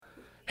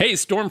Hey,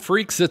 Storm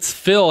Freaks, it's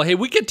Phil. Hey,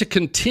 we get to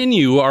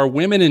continue our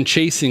Women in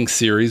Chasing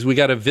series. We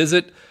got a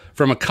visit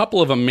from a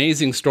couple of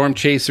amazing storm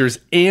chasers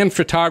and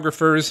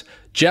photographers,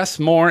 Jess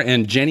Moore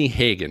and Jenny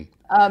Hagen.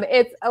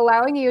 It's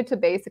allowing you to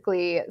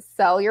basically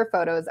sell your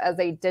photos as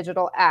a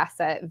digital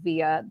asset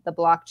via the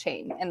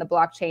blockchain. And the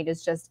blockchain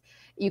is just,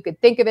 you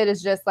could think of it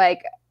as just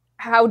like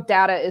how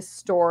data is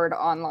stored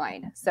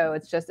online. So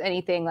it's just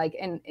anything like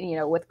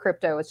with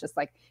crypto, it's just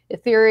like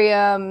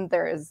Ethereum.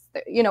 There's,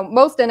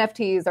 most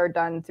NFTs are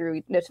done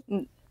through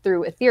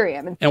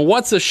Ethereum. And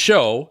what's a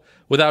show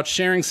without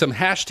sharing some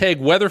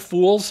hashtag weather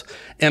fools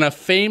and a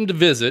famed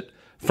visit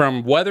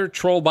from Weather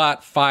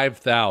Trollbot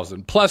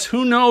 5000? Plus,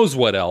 who knows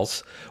what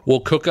else we'll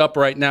cook up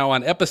right now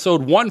on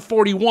episode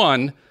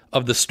 141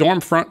 of the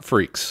Stormfront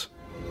Freaks.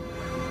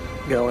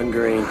 Going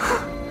green.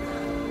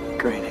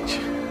 Greenwich.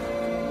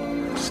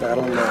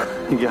 Saddling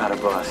up. You got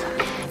it, boss.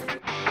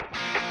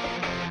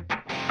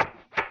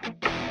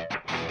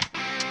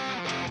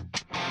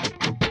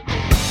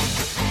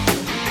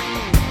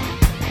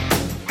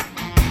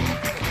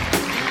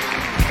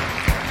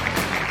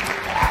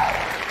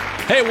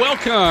 Hey,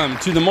 welcome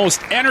to the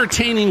most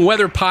entertaining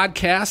weather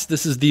podcast.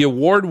 This is the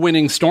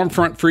award-winning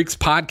Stormfront Freaks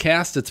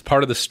podcast. It's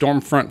part of the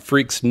Stormfront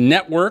Freaks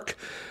network.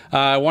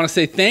 I want to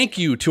say thank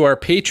you to our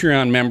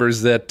Patreon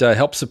members that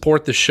help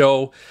support the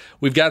show.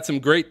 We've got some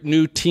great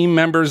new team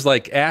members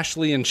like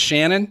Ashley and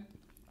Shannon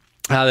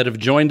that have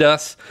joined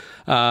us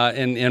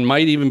and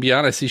might even be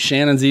on. I see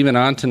Shannon's even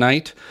on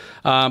tonight.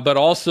 But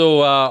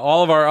also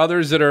all of our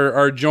others that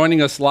are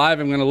joining us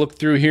live. I'm going to look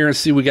through here and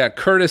see we got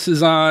Curtis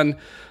is on.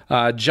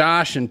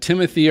 Josh and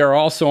Timothy are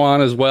also on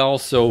as well.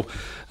 So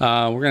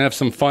we're going to have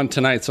some fun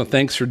tonight. So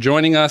thanks for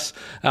joining us.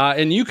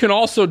 And you can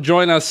also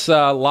join us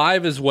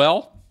live as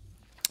well.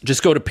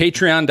 Just go to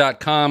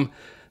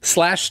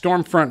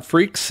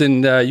patreon.com/StormfrontFreaks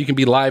and you can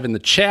be live in the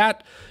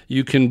chat.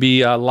 You can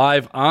be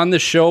live on the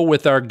show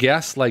with our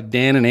guests like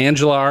Dan and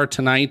Angela are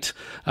tonight.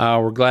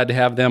 We're glad to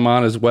have them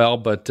on as well.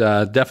 But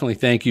definitely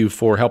thank you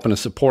for helping to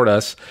support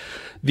us.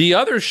 The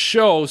other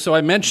show, so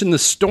I mentioned the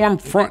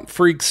Stormfront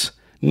Freaks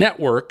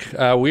network.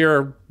 We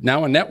are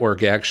now a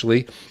network,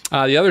 actually.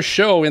 The other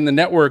show in the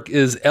network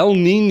is El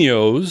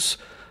Nino's,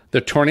 the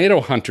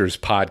Tornado Hunters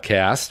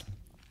podcast.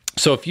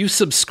 So if you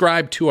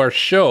subscribe to our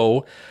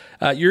show,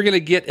 you're going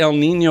to get El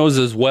Nino's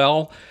as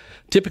well,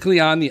 typically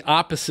on the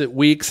opposite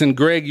weeks. And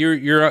Greg,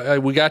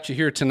 we got you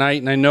here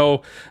tonight, and I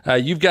know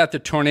you've got the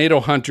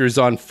Tornado Hunters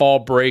on fall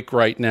break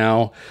right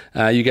now.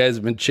 You guys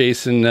have been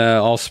chasing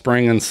all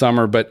spring and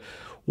summer, but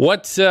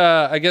what,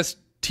 I guess,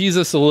 tease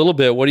us a little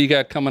bit. What do you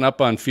got coming up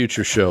on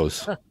future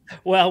shows?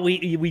 Well,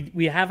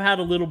 we have had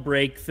a little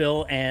break,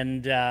 Phil,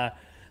 and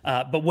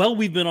but while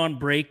we've been on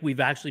break,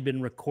 we've actually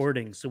been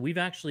recording. So we've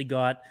actually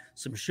got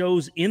some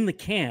shows in the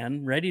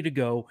can, ready to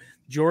go.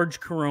 George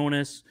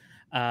Coronis,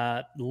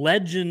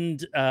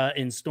 legend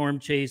in storm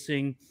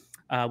chasing.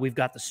 We've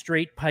got the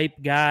Straight Pipe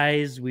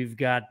guys. We've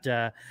got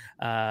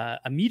a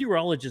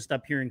meteorologist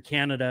up here in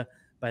Canada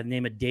by the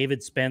name of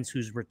David Spence,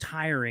 who's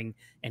retiring,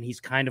 and he's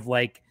kind of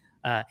like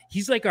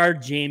he's like our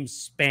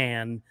James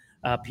Spann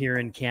up here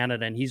in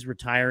Canada, and he's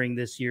retiring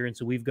this year, and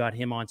so we've got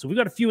him on. So we've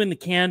got a few in the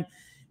can,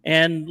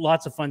 and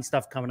lots of fun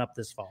stuff coming up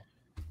this fall.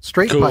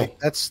 Straight Pipe,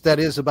 that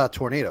is about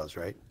tornadoes,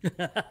 right?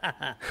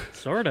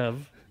 Sort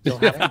of. You'll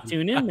have to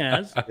tune in,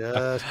 Naz.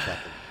 Just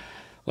checking.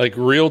 Like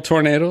real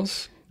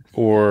tornadoes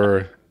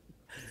or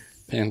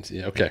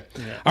fancy? Okay.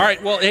 Yeah. All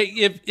right. Well, hey,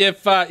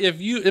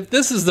 if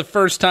this is the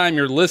first time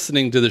you're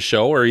listening to the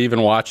show or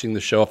even watching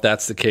the show, if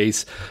that's the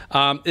case,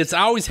 it's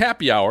always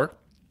happy hour.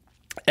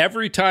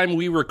 Every time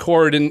we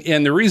record,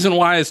 and the reason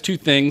why is two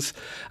things.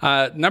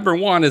 Number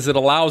one is it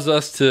allows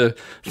us to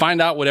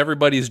find out what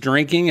everybody's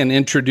drinking and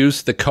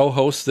introduce the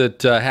co-hosts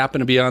that happen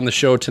to be on the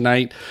show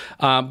tonight.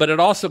 But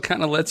it also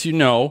kind of lets you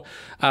know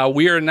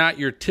we are not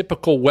your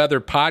typical weather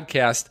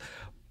podcast.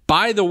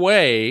 By the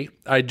way,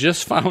 I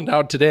just found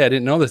out today, I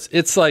didn't know this,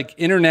 it's like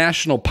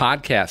International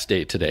Podcast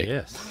Day today.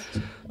 Yes.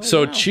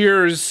 So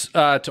cheers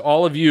to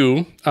all of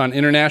you on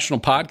International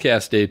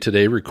Podcast Day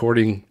today,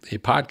 recording a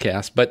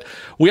podcast. But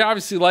we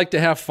obviously like to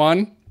have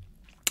fun,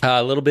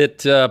 a little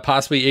bit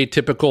possibly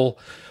atypical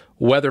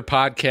weather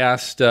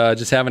podcast,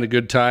 just having a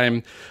good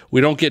time.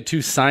 We don't get too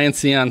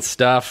sciencey on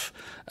stuff.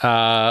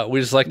 We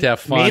just like to have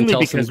fun.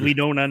 Mainly because we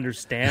don't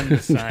understand the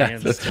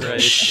science. That's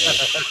right.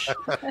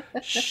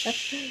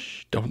 Shh.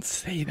 Don't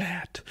say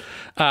that.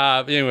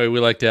 Anyway, we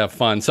like to have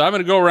fun. So I'm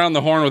going to go around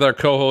the horn with our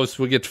co-hosts.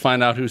 We get to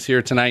find out who's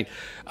here tonight.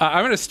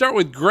 I'm going to start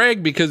with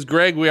Greg because,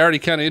 Greg, we already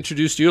kind of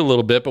introduced you a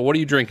little bit, but what are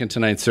you drinking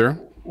tonight, sir?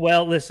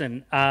 Well,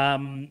 listen,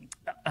 and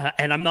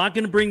I'm not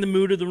going to bring the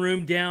mood of the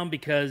room down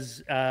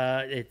because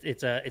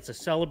it's a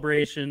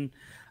celebration.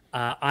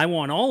 I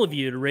want all of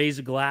you to raise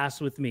a glass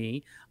with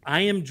me.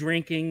 I am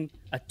drinking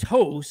a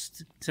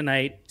toast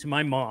tonight to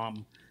my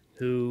mom,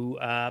 who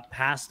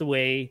passed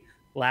away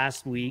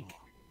last week.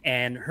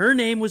 And her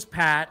name was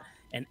Pat,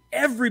 and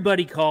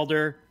everybody called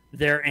her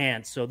their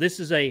aunt. So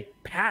this is a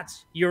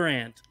Pat's Your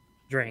Aunt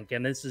drink,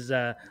 and this is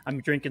I'm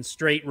drinking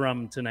straight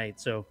rum tonight.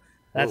 So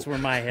That's where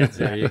my head's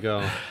There at. you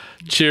go.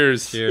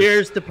 Cheers.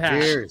 Cheers to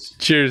Pat. Cheers.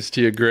 Cheers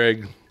to you,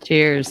 Greg.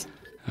 Cheers.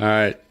 All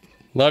right.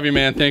 Love you,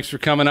 man. Thanks for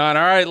coming on.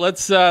 All right,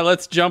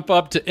 let's jump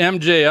up to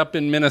MJ up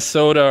in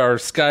Minnesota, our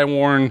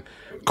Skywarn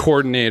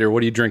coordinator.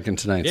 What are you drinking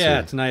tonight,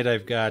 Yeah, sir? tonight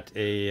I've got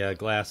a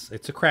glass.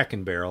 It's a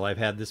Kraken barrel. I've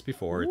had this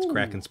before. It's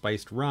Kraken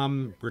spiced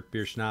rum, root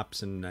beer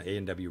schnapps, and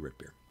A&W root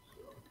beer.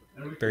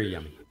 Very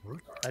yummy.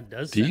 That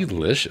does sound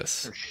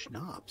Delicious.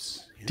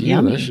 Schnapps.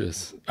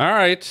 Delicious. All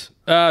right.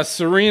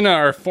 Serena,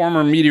 our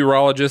former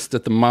meteorologist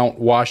at the Mount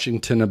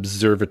Washington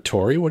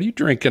Observatory. What are you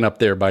drinking up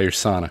there by your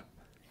sauna?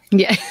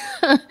 Yeah.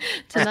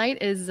 Tonight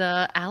is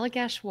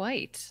Allagash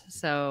White.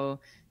 So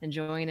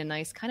enjoying a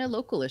nice kind of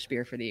localish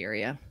beer for the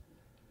area.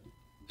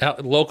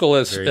 Local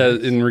as Very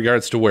nice. in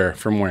regards to where?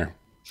 From where?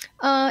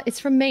 It's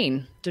from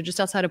Maine. They're just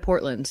outside of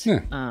Portland.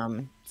 Yeah.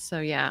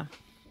 So yeah.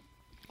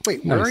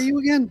 Wait, where Nice. are you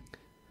again?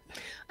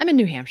 I'm in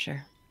New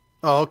Hampshire.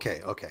 Oh, okay.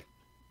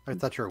 I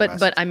thought you were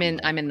But west. I'm in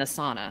the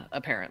sauna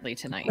apparently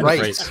tonight.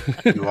 Right.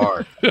 You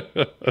are.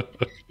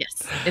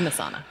 Yes, in the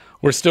sauna.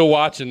 We're still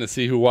watching to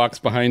see who walks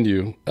behind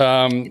you.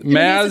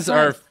 Maz,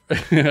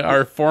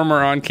 our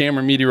former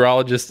on-camera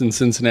meteorologist in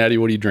Cincinnati.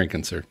 What are you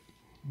drinking, sir?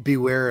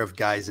 Beware of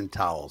guys in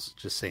towels.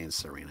 Just saying,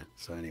 Serena.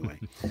 So anyway,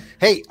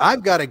 hey,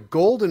 I've got a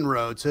Golden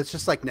Road. So it's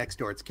just like next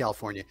door. It's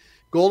California.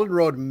 Golden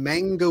Road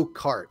Mango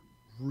Cart.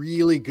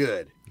 Really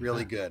good.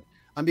 Really good.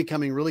 I'm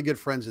becoming really good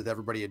friends with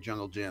everybody at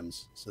Jungle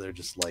Gyms. So they're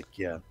just like,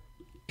 yeah.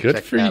 Good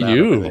check for that out over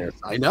you. there.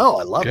 I know.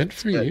 I love it. Good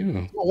It's for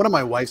you. Well, one of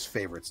my wife's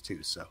favorites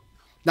too. So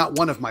not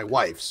one of my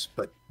wife's,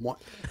 but one,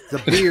 the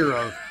beer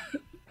of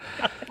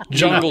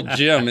Jungle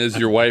Jim is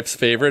your wife's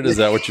favorite. Is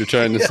that what you're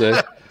trying to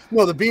say?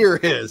 no, the beer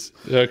is.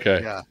 Okay.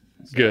 Yeah.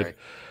 Good. Sorry.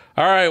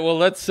 All right. Well,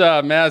 let's,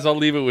 Maz, I'll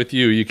leave it with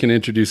you. You can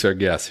introduce our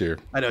guests here.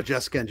 I know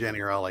Jessica and Jenny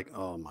are all like,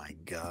 oh my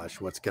gosh,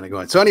 what's going to go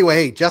on? So anyway,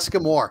 hey, Jessica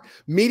Moore,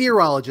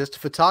 meteorologist,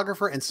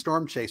 photographer, and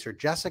storm chaser.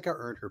 Jessica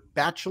earned her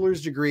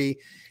bachelor's degree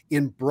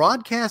in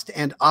broadcast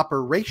and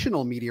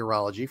operational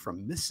meteorology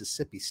from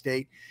Mississippi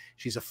State.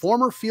 She's a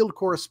former field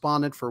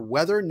correspondent for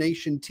Weather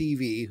Nation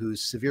TV,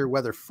 whose severe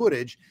weather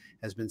footage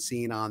has been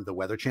seen on the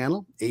Weather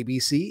Channel,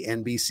 ABC,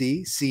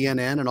 NBC,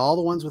 CNN, and all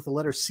the ones with the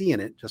letter C in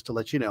it, just to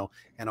let you know,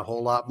 and a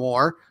whole lot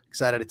more.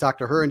 Excited to talk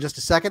to her in just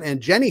a second. And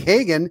Jenny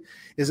Hagan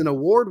is an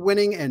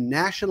award-winning and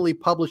nationally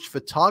published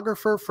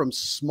photographer from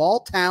small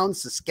town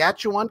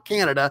Saskatchewan,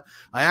 Canada.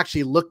 I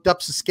actually looked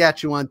up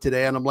Saskatchewan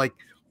today, and I'm like,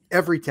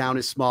 every town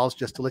is small,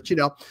 just to let you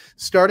know.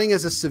 Starting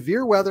as a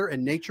severe weather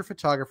and nature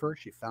photographer,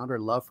 she found her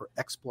love for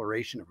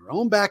exploration of her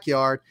own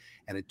backyard.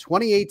 And in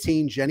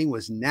 2018, Jenny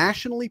was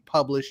nationally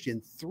published in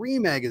 3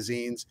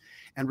 magazines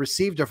and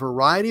received a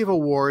variety of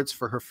awards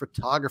for her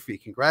photography.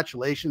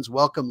 Congratulations.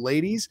 Welcome,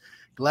 ladies.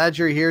 Glad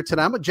you're here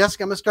tonight.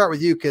 Jessica, I'm going to start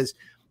with you because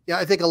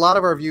I think a lot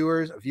of our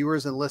viewers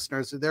and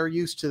listeners, they're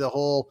used to the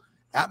whole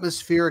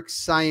atmospheric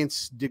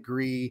science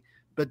degree,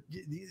 but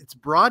it's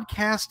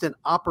broadcast and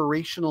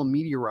operational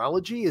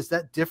meteorology. Is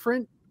that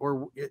different?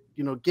 Or,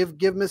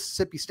 give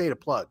Mississippi State a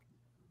plug.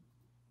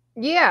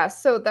 Yeah,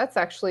 so that's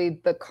actually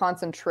the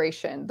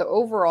concentration. The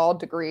overall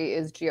degree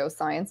is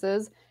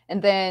geosciences.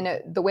 And then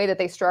the way that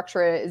they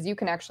structure it is you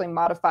can actually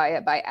modify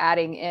it by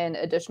adding in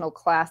additional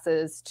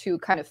classes to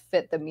kind of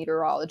fit the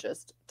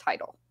meteorologist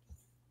title.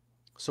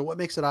 So what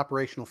makes it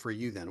operational for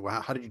you then?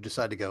 How did you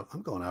decide to go,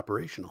 I'm going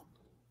operational?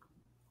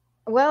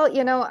 Well,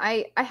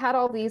 I had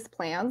all these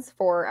plans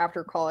for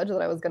after college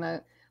that I was going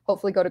to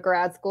hopefully go to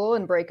grad school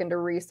and break into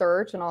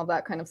research and all of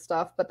that kind of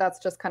stuff. But that's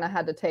just kind of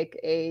had to take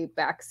a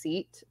back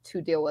seat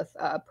to deal with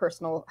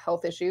personal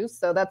health issues.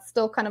 So that's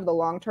still kind of the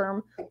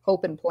long-term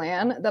hope and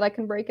plan that I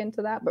can break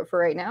into that. But for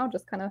right now,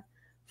 just kind of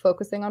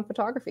focusing on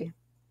photography.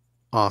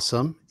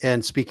 Awesome.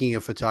 And speaking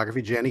of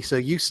photography, Jenny, so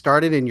you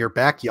started in your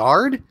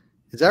backyard?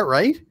 Is that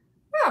right?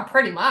 Yeah,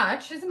 pretty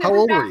much. Isn't How every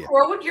old were back you?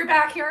 road your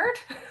backyard?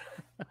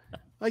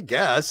 I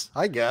guess.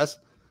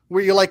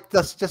 Were you like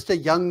just a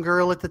young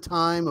girl at the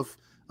time of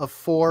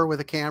 4 with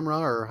a camera,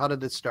 or how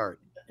did it start?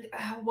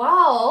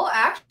 Well,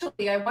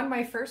 actually, I won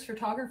my first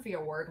photography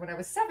award when I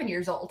was 7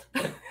 years old.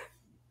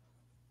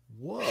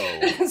 Whoa.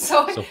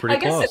 so pretty I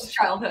guess close. it's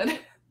childhood.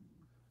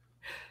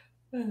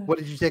 What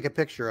did you take a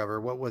picture of,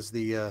 or what was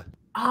the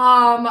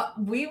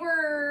We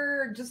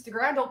were just the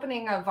grand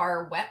opening of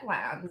our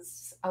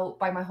wetlands out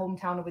by my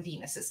hometown of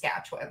Wadena,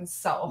 Saskatchewan.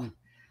 So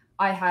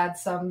I had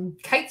some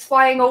kites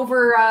flying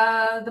over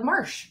the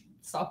marsh.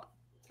 So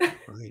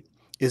right.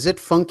 Is it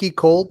funky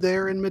cold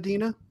there in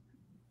Medina?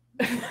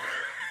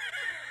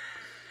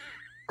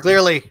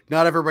 Clearly,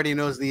 not everybody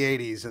knows the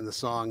 80s and the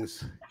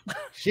songs.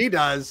 She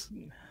does.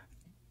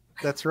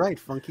 That's right.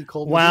 Funky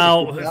cold.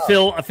 Wow, music. Good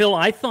job. Phil,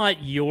 I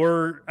thought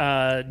your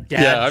dad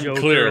I'm joke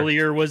clear.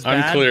 earlier was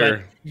I'm bad. clear.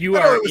 But you Oh,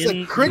 are it was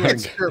in. the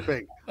crickets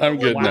chirping. I'm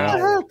good Wow.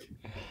 now.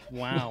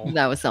 Wow.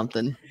 That was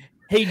something.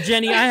 Hey,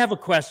 Jenny, I have a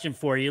question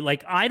for you.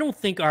 Like, I don't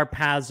think our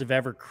paths have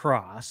ever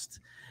crossed,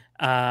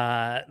 in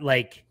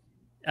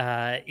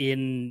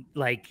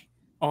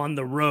on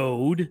the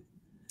road.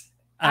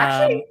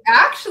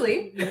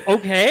 Actually,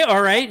 Okay,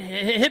 all right.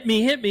 Hit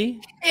me.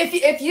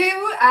 if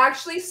you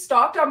actually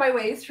stopped on my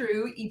way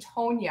through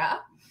Etonia,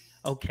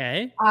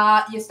 Okay.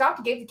 You stopped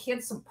and gave the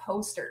kids some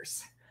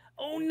posters.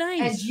 Oh, And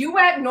nice. you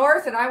went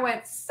north and I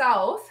went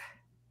south.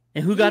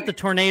 And who got the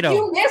tornado?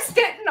 You missed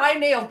it and I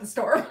nailed the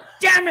storm.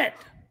 Damn it!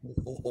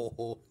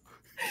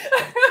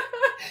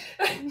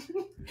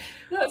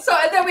 So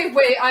and then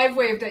I've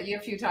waved at you a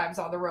few times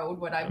on the road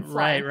when I'm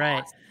flying.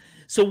 Right.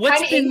 So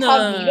what's Kind of been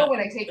incognito when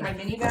I take my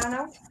minivan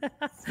out.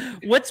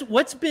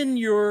 what's been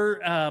your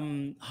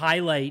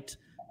highlight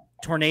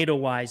tornado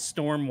wise,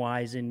 storm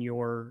wise in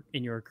your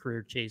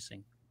career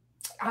chasing?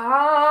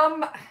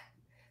 Tilston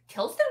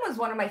was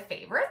one of my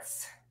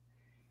favorites.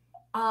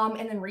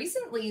 And then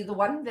recently the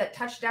one that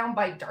touched down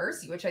by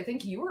Darcy, which I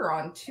think you were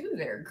on too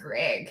there,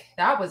 Greg.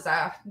 That was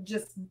a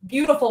just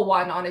beautiful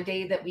one on a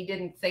day that we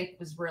didn't think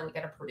was really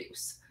going to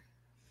produce.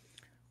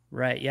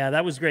 Right. Yeah,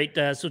 that was great.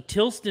 So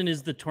Tilston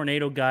is the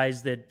tornado,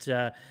 guys,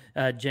 that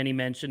Jenny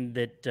mentioned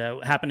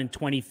that happened in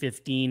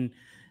 2015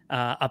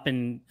 up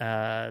in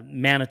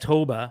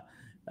Manitoba,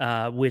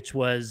 which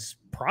was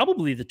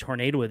probably the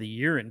tornado of the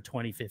year in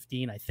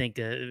 2015. I think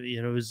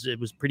it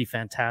was pretty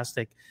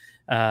fantastic.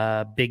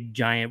 Big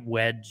giant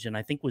wedge, and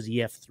I think was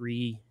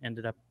EF3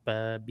 ended up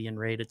being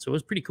rated. So it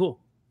was pretty cool.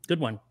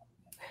 Good one.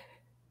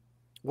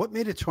 What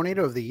made it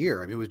tornado of the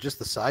year? I mean, was it just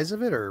the size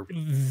of it, or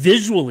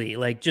visually,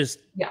 like just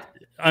yeah,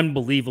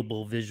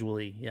 unbelievable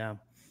visually. Yeah,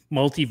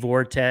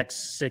 multi-vortex,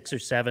 6 or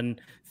 7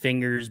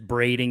 fingers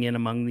braiding in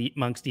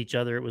amongst each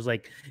other. It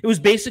was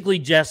basically,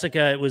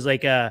 Jessica. It was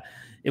like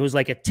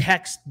a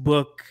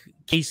textbook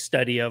case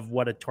study of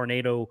what a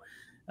tornado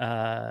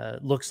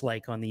looks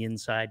like on the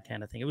inside,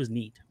 kind of thing. It was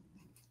neat.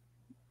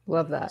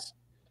 Love that.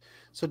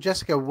 So,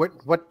 Jessica,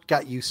 what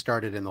got you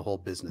started in the whole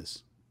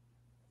business?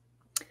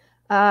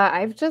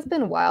 I've just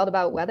been wild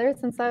about weather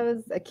since I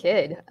was a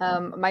kid.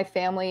 My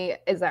family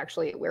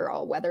we're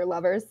all weather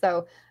lovers.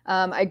 So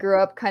I grew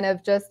up kind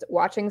of just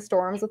watching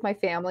storms with my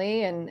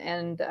family,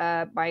 and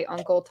my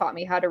uncle taught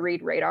me how to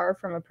read radar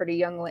from a pretty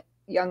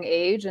young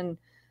age. And,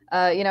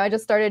 I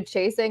just started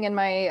chasing in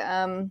my,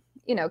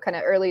 kind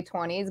of early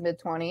 20s, mid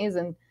 20s.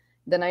 And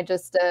then I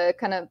just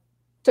kind of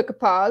took a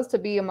pause to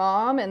be a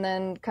mom, and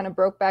then kind of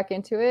broke back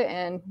into it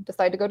and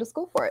decided to go to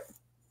school for it.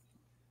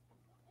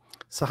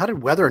 So how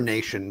did Weather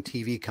Nation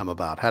TV come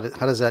about? How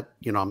does that,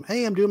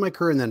 hey, I'm doing my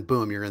career, and then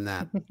boom, you're in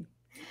that.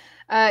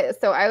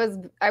 So I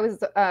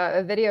was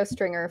a video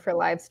stringer for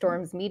Live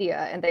Storms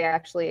Media, and they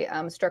actually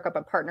struck up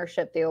a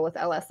partnership deal with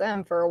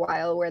LSM for a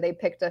while, where they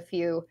picked a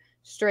few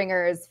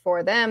stringers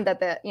for them that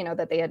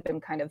they had been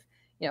kind of,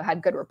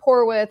 had good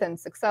rapport with and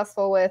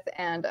successful with.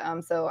 And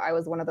so I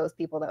was one of those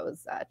people that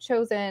was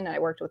chosen, and I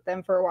worked with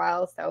them for a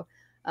while. So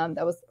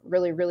that was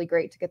really, really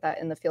great to get that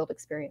in the field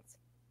experience.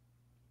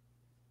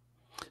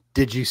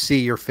 Did you see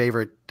your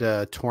favorite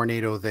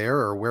tornado there,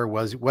 or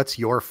what's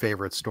your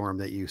favorite storm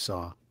that you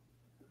saw?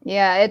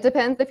 Yeah, it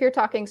depends if you're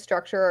talking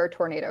structure or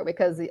tornado,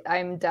 because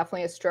I'm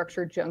definitely a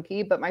structure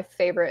junkie, but my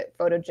favorite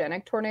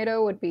photogenic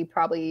tornado would be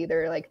probably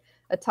either like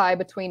a tie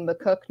between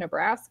McCook,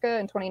 Nebraska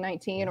in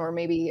 2019, or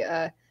maybe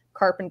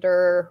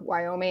Carpenter,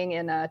 Wyoming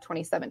in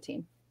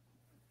 2017.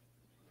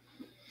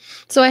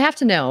 So I have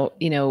to know,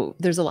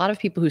 there's a lot of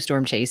people who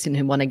storm chase and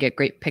who want to get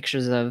great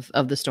pictures of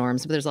the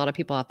storms, but there's a lot of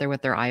people out there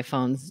with their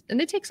iPhones, and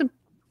they take some,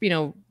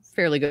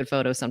 fairly good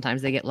photos.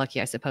 Sometimes they get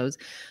lucky, I suppose.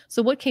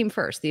 So what came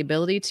first? The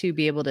ability to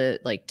be able to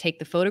take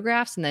the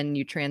photographs, and then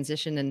you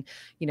transition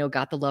and,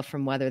 got the love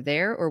from weather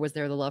there? Or was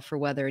there the love for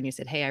weather and you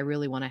said, hey, I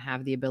really want to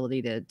have the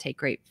ability to take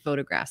great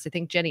photographs? I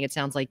think, Jenny, it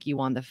sounds like you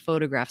won the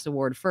photographs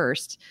award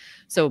first.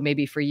 So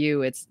maybe for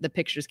you, it's the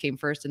pictures came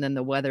first and then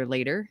the weather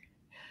later.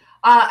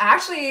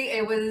 Actually,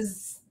 it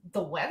was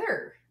the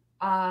weather.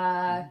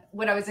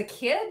 When I was a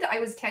kid,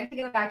 I was tenting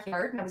in the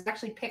backyard, and I was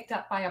actually picked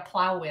up by a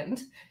plow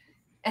wind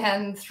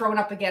and thrown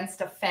up against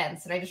a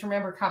fence. And I just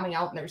remember coming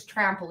out, and there's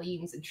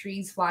trampolines and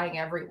trees flying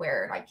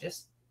everywhere. And I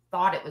just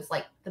thought it was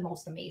like the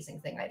most amazing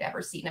thing I'd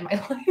ever seen in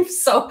my life.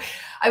 So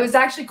I was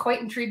actually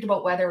quite intrigued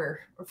about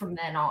weather from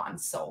then on.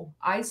 So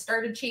I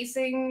started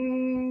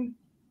chasing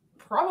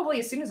probably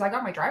as soon as I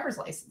got my driver's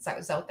license. I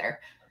was out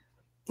there.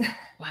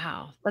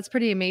 Wow, that's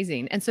pretty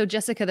amazing. And so,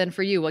 Jessica, then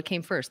for you, what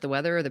came first, the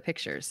weather or the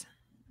pictures?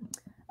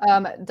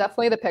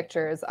 Definitely the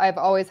pictures. I've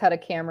always had a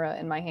camera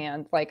in my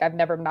hand. Like, I've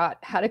never not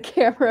had a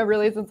camera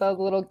really since I was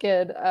a little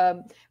kid,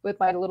 with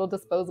my little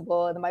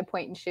disposable and then my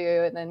point and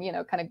shoot, and then,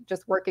 kind of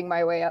just working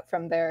my way up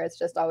from there. It's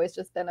just always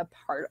just been a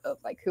part of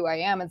who I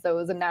am. And so it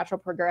was a natural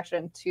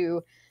progression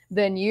to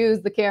then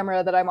use the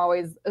camera that I'm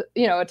always,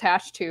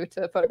 attached to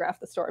photograph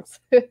the storms.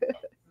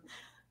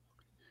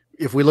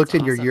 If we looked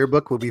in your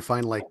yearbook, would we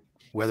find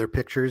weather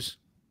pictures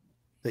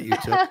that you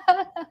took?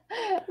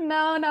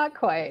 No, not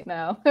quite.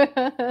 No,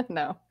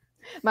 no.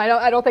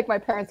 I don't think my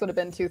parents would have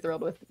been too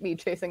thrilled with me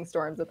chasing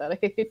storms at that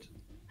age.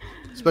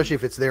 Especially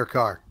if it's their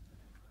car.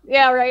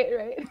 Yeah,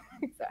 right.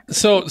 Exactly.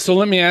 So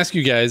let me ask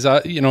you guys.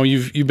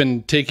 You've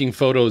been taking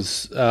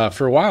photos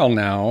for a while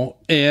now,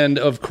 and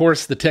of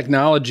course, the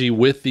technology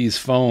with these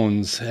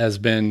phones has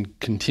been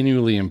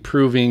continually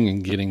improving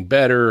and getting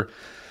better.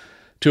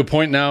 To a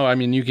point now, I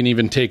mean, you can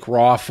even take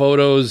raw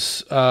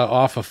photos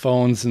off of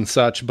phones and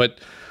such. But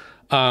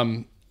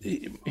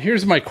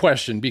here's my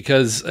question,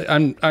 because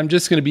I'm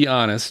just going to be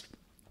honest.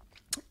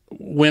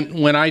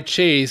 When I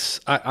chase,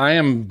 I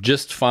am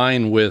just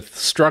fine with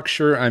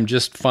structure. I'm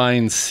just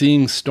fine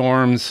seeing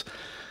storms,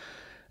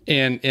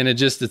 and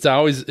it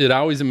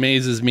always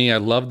amazes me. I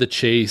love the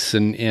chase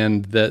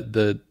and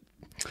the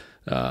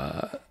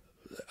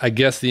I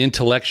guess the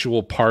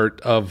intellectual part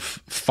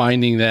of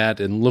finding that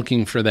and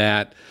looking for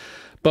that.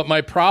 But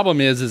my problem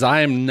is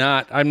I'm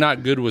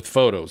not good with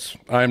photos.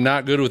 I'm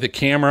not good with a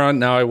camera.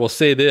 Now I will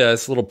say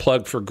this, little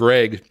plug for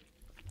Greg.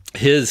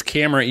 His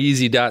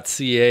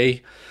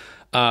CameraEasy.ca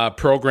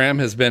program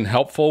has been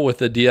helpful with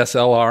the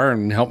DSLR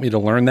and helped me to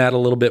learn that a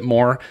little bit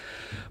more.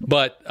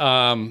 But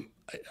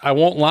I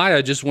won't lie,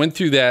 I just went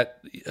through that,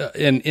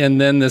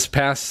 and then this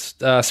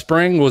past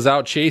spring was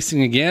out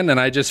chasing again, and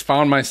I just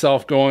found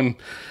myself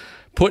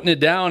putting it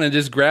down and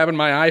just grabbing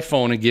my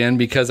iPhone again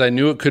because I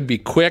knew it could be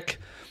quick.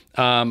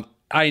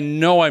 I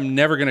know I'm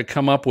never going to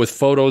come up with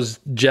photos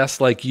just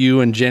like you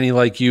and Jenny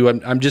like you.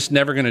 I'm just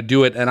never going to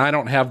do it, and I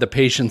don't have the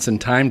patience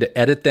and time to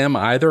edit them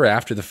either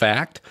after the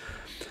fact.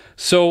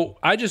 So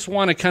I just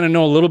want to kind of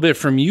know a little bit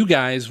from you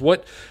guys,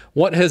 what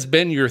has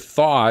been your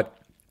thought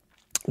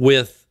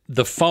with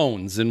the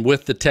phones and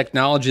with the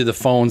technology of the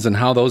phones and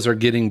how those are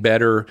getting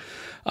better?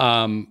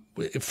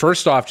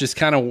 First off, just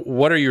kind of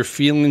what are your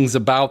feelings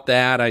about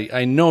that?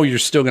 I know you're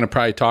still going to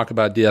probably talk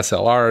about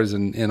DSLRs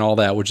and all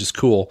that, which is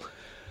cool.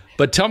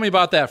 But tell me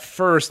about that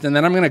first, and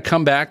then I'm going to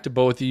come back to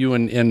both of you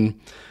and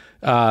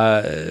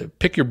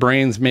pick your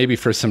brains maybe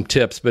for some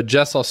tips. But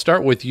Jess, I'll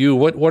start with you.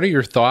 What are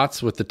your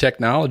thoughts with the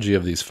technology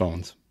of these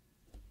phones?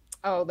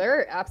 Oh,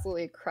 they're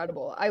absolutely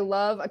incredible. I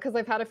love, because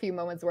I've had a few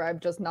moments where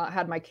I've just not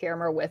had my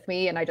camera with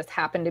me and I just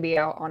happen to be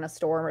out on a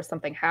storm or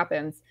something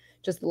happens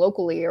just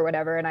locally or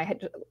whatever. And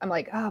I'm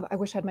like, oh, I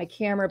wish I had my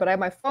camera, but I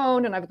have my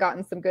phone and I've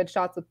gotten some good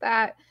shots with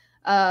that.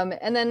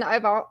 And then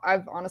I've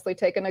honestly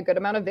taken a good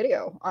amount of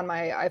video on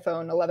my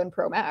iPhone 11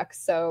 Pro Max.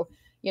 So,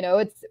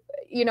 it's,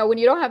 when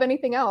you don't have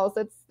anything else,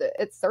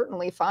 it's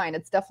certainly fine.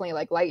 It's definitely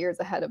like light years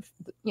ahead of,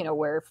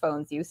 where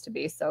phones used to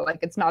be. So like,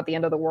 it's not the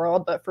end of the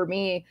world, but for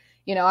me,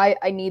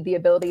 I need the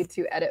ability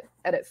to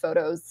edit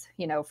photos,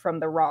 from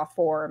the raw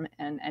form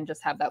and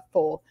just have that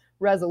full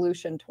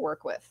resolution to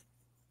work with.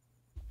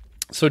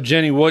 So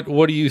Jenny, what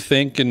do you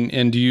think?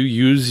 And do you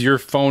use your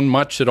phone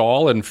much at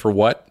all? And for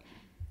what?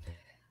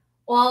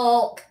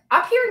 Well,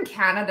 up here in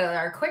Canada,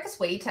 our quickest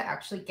way to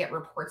actually get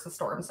reports of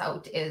storms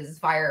out is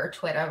via our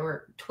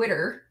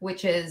Twitter,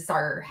 which is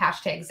our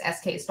hashtags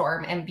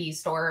SKStorm,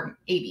 MBStorm,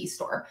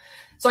 ABStorm.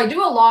 So I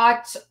do a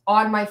lot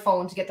on my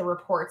phone to get the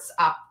reports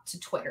up to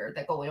Twitter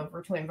that go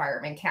over to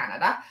Environment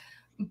Canada.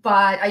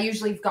 But I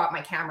usually have got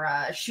my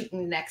camera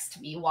shooting next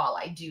to me while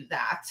I do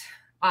that.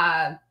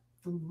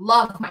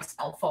 Love my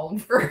cell phone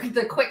for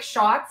the quick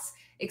shots,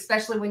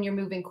 especially when you're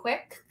moving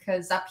quick,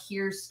 because up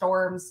here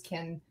storms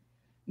can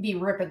be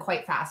ripping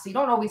quite fast. So you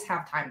don't always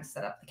have time to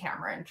set up the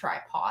camera and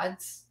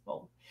tripods.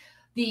 Well,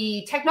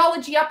 the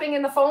technology upping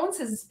in the phones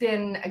has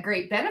been a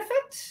great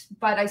benefit,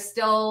 but I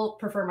still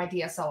prefer my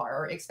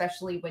DSLR,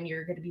 especially when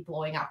you're going to be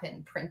blowing up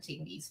and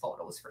printing these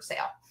photos for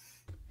sale.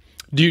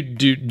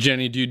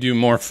 Jenny, do you do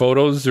more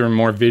photos or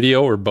more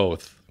video or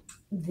both?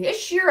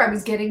 This year I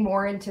was getting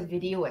more into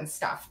video and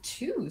stuff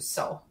too.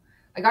 So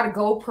I got a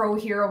GoPro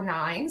Hero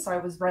 9, so I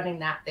was running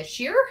that this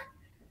year.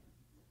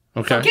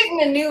 Okay. So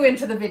getting anew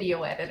into the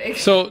video editing.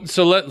 So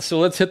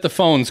let's hit the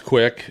phones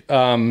quick.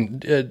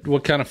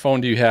 What kind of phone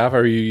do you have?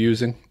 Are you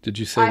using? Did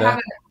you say that?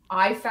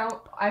 I have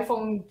an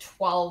iPhone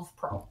 12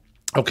 Pro.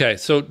 Okay,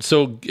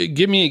 so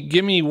give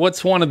me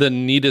what's one of the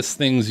neatest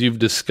things you've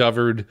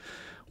discovered,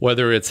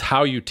 whether it's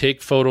how you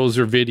take photos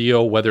or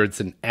video, whether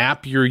it's an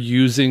app you're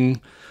using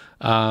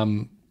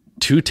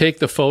to take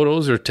the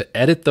photos or to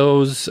edit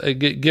those.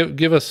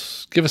 Give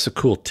us a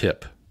cool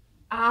tip.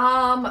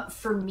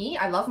 For me,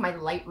 I love my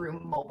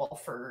Lightroom mobile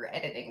for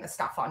editing the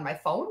stuff on my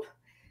phone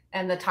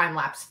and the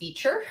time-lapse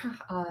feature.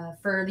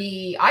 For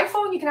the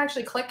iPhone, you can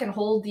actually click and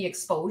hold the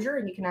exposure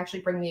and you can actually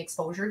bring the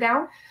exposure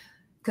down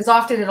because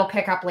often it'll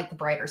pick up like the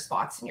brighter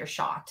spots in your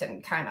shot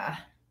and kind of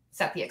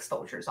set the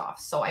exposures off.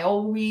 So I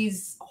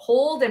always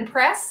hold and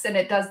press and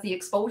it does the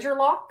exposure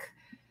lock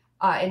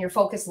and your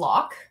focus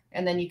lock.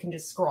 And then you can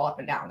just scroll up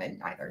and down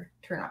and either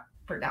turn up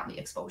or down the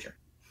exposure.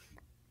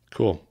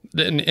 Cool.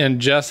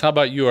 And Jess, how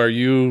about you? Are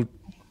you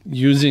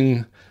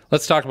using,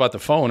 let's talk about the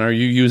phone. Are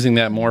you using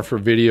that more for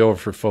video or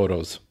for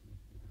photos?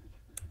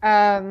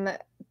 I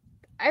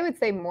would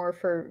say more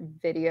for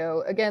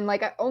video. Again,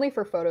 like only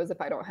for photos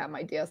if I don't have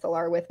my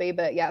DSLR with me,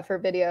 but yeah, for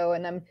video.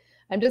 And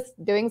I'm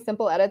just doing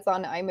simple edits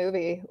on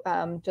iMovie.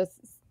 Just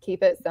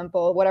keep it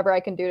simple, whatever I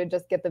can do to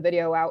just get the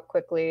video out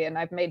quickly. And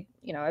I've made,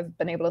 I've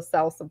been able to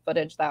sell some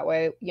footage that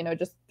way,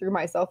 just through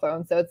my cell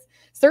phone. So it's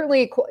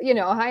certainly,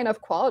 high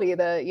enough quality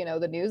that,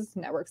 the news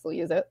networks will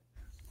use it.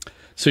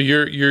 So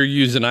you're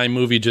using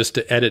iMovie just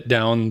to edit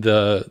down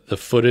the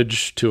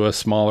footage to a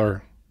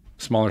smaller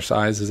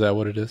size. Is that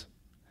what it is?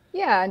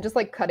 Yeah. And just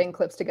like cutting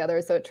clips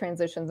together so it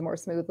transitions more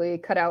smoothly,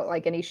 cut out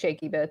like any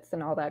shaky bits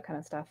and all that kind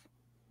of stuff.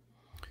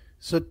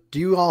 So do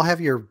you all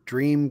have your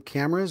dream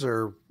cameras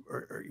or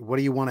or what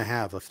do you want to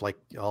have if like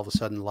all of a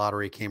sudden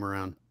lottery came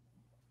around?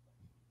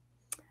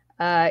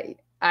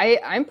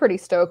 I'm pretty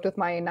stoked with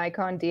my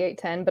Nikon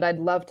D810, but I'd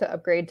love to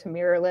upgrade to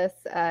mirrorless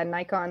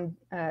Nikon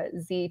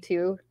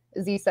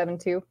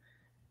Z7 II.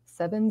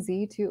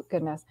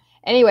 Goodness.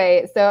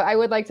 Anyway, so I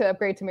would like to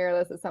upgrade to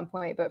mirrorless at some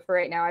point, but for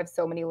right now, I have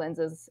so many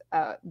lenses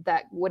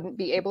that wouldn't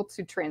be able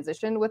to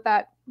transition with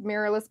that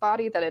mirrorless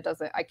body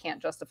that I can't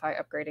justify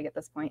upgrading at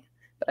this point.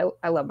 But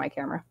I love my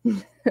camera.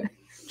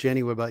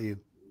 Jenny, what about you?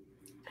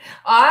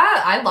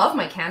 I love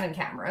my Canon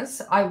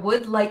cameras. I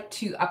would like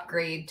to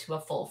upgrade to a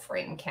full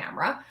frame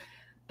camera.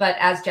 But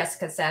as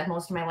Jessica said,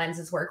 most of my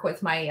lenses work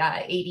with my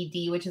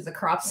 80D, which is a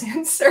crop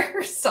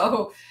sensor.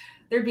 So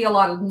there'd be a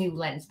lot of new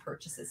lens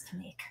purchases to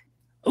make.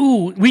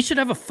 Ooh, we should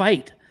have a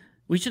fight.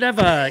 We should have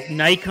a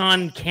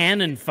Nikon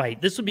Canon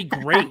fight. This would be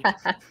great.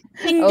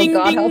 Ding, ding,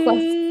 God, ding. help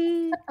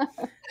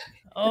us.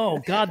 Oh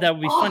God, that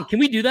would be fun. Can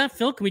we do that,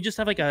 Phil? Can we just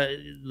have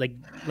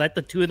let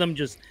the two of them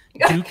just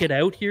duke it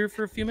out here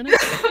for a few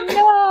minutes?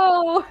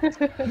 No.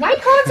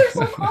 Nikons are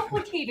so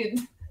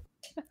complicated.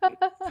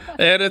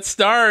 And it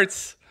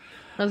starts.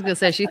 I was gonna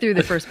say she threw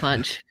the first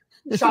punch.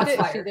 Shots She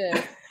fired.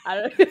 did.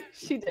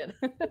 She did.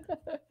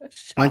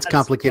 Mine's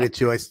complicated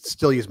too. I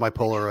still use my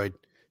Polaroid.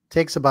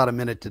 Takes about a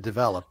minute to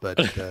develop, but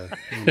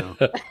you know.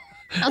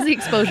 How's the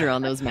exposure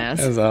on those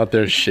masks? I was out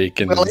there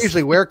shaking. Well, I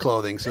usually wear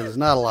clothing, so there's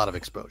not a lot of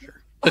exposure.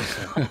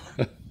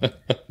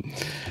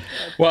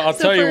 Well, I'll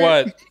tell you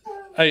what.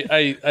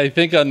 I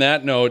think on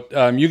that note,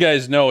 you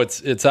guys know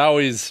it's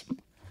always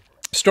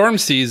storm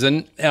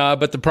season,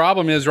 but the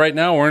problem is right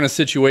now we're in a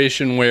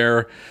situation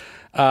where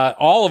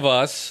all of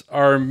us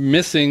are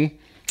missing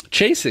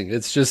chasing.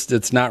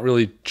 It's not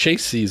really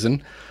chase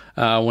season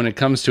when it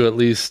comes to at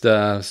least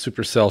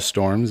supercell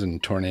storms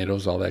and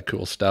tornadoes, all that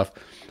cool stuff.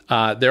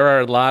 There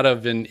are a lot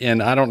of,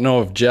 and I don't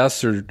know if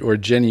Jess or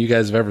Jenny, you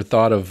guys have ever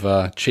thought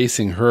of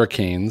chasing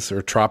hurricanes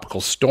or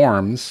tropical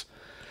storms,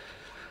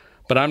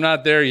 but I'm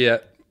not there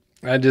yet.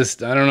 I don't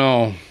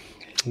know.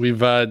 We've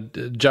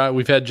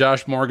had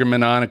Josh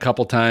Morganman on a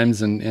couple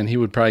times, and he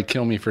would probably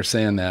kill me for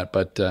saying that,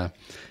 but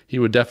he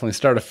would definitely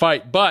start a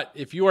fight. But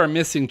if you are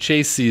missing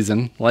chase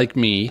season, like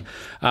me,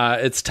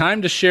 it's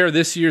time to share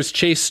this year's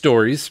chase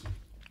stories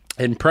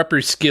and prep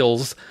your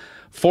skills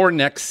for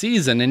next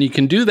season. And you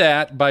can do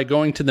that by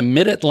going to the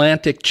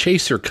Mid-Atlantic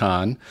Chaser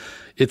Con.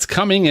 It's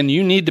coming, and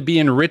you need to be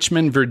in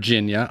Richmond,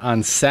 Virginia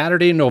on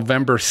Saturday,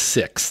 November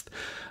 6th.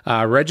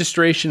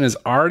 Registration is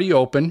already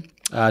open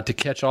to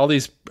catch all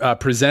these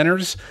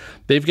presenters.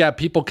 They've got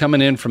people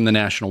coming in from the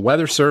National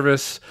Weather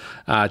Service,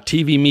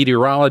 TV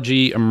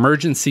meteorology,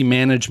 emergency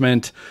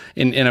management,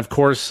 and of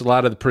course, a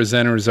lot of the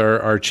presenters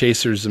are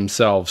chasers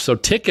themselves. So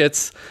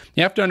tickets,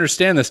 you have to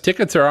understand this,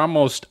 tickets are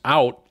almost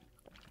out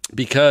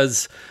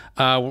because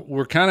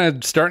we're kind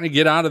of starting to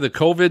get out of the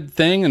COVID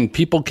thing, and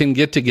people can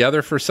get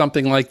together for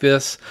something like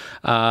this,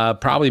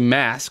 probably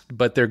masked,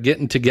 but they're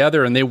getting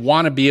together and they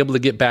want to be able to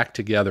get back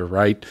together,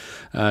 right?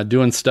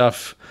 Doing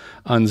stuff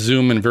on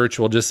Zoom and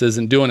virtual just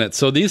isn't doing it.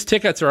 So these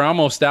tickets are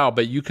almost out,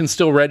 but you can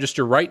still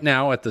register right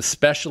now at the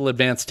special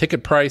advance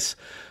ticket price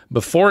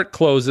before it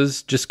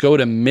closes. Just go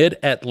to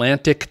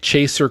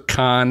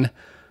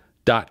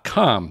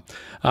midatlanticchasercon.com.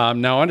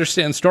 Now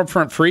understand,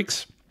 Stormfront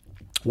Freaks,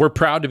 we're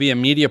proud to be a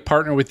media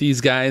partner with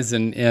these guys,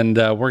 and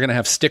we're going to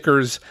have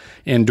stickers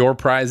and door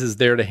prizes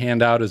there to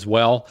hand out as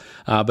well.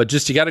 But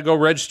just you got to go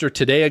register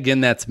today. Again,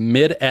 that's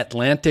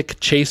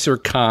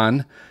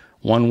midatlanticchasercon,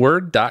 one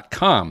word,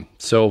 .com.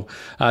 So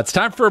it's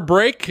time for a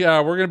break.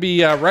 We're going to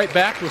be right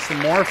back with some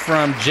more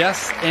from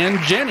Jess and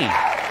Jenny.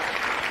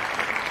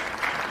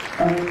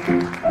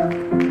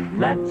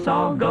 Let's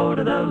all go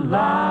to the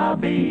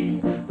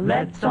lobby.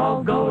 Let's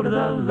all go to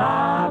the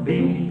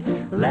lobby.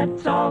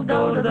 Let's all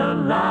go to the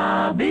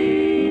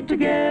lobby to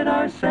get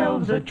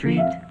ourselves a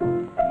treat.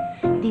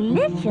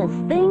 Delicious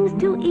things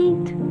to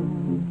eat.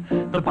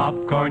 The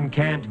popcorn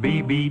can't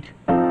be beat.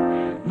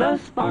 The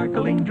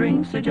sparkling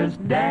drinks are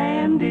just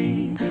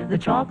dandy. The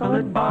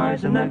chocolate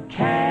bars and the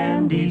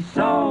candy.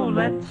 So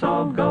let's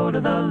all go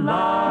to the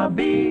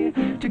lobby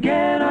to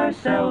get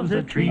ourselves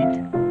a treat.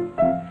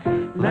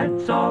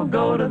 Let's all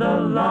go to the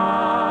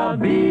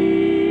lobby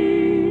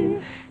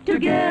to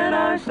get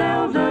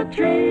ourselves a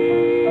treat.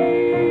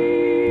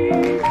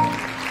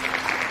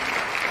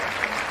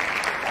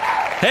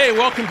 Hey,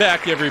 welcome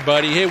back,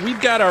 everybody. Hey,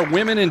 we've got our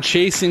Women in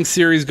Chasing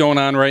series going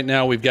on right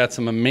now. We've got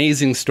some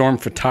amazing storm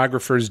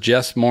photographers,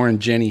 Jess Moore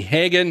and Jenny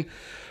Hagen,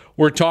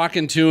 we're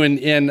talking to,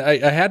 and I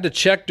had to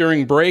check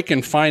during break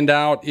and find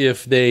out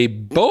if they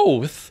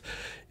both,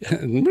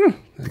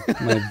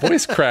 my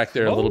voice cracked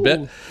there a little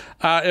bit,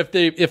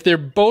 if they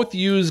both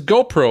use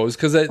GoPros,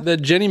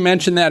 because Jenny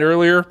mentioned that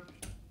earlier.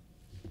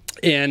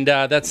 And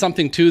that's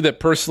something, too, that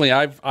personally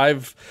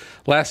I've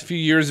last few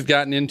years have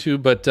gotten into,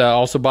 but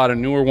also bought a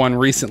newer one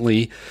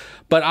recently.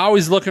 But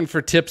always looking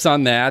for tips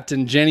on that.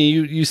 And Jenny,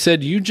 you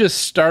said you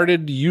just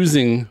started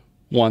using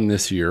one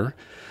this year.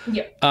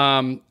 Yep.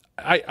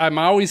 I'm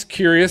always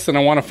curious, and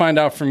I want to find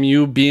out from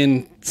you,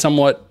 being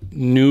somewhat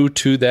new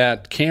to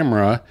that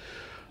camera,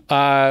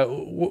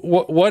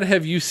 What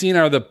have you seen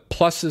are the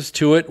pluses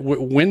to it?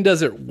 When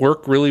does it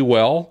work really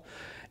well?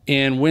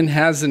 And when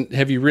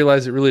have you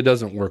realized it really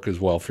doesn't work as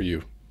well for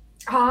you?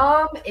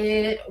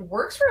 It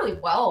works really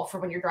well for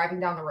when you're driving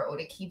down the road.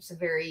 It keeps a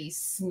very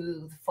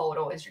smooth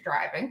photo as you're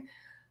driving.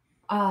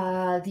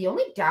 The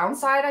only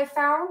downside I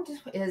found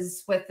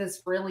is with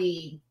this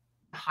really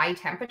high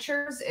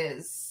temperatures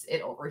is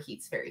it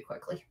overheats very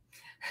quickly.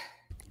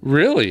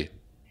 Really?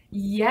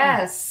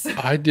 Yes.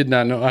 I did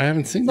not know. I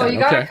haven't seen that. So you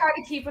gotta kind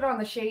of keep it on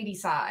the shady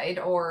side,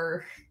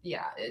 or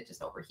it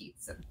just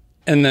overheats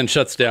and then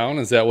shuts down.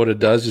 Is that what it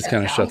does? Just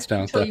kind of shuts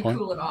down at that point.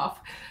 Cool it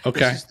off. Okay.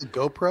 This is the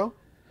GoPro.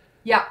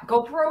 Yeah,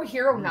 GoPro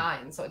Hero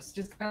 9. So it's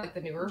just kind of like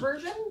the newer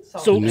version.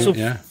 So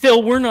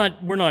Phil, we're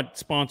not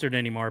sponsored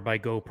anymore by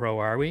GoPro,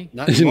 are we?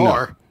 Not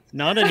anymore.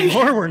 Not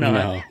anymore. We're not.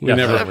 No, we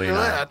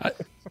never.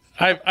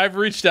 I've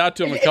reached out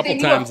to him a couple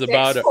times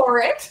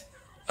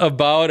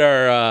about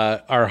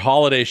our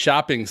holiday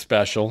shopping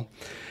special,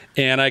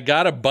 and I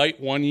got a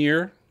bite one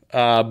year,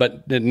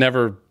 but it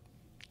never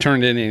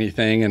turned in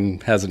anything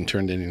and hasn't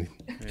turned in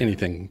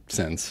anything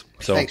since.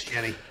 So thanks,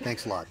 Jenny.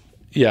 Thanks a lot.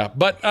 Yeah,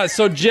 but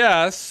so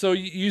Jess, so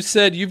you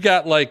said you've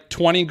got like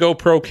 20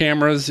 GoPro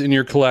cameras in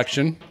your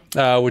collection,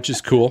 which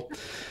is cool.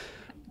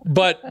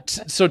 But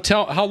so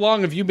how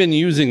long have you been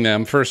using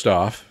them? First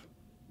off,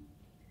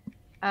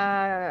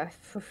 I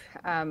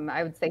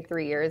would say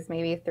 3 years,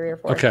 maybe 3 or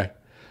 4. Okay,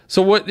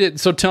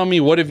 so tell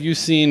me, what have you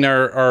seen?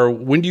 Or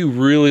when do you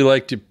really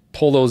like to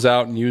pull those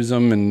out and use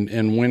them,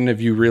 and when have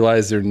you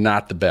realized they're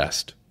not the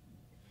best?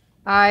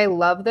 I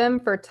love them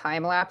for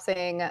time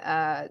lapsing.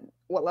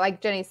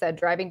 Like Jenny said,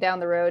 driving down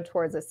the road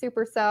towards a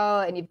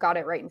supercell and you've got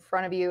it right in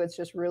front of you. It's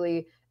just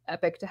really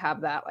epic to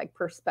have that like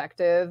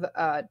perspective.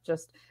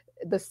 Just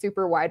the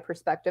super wide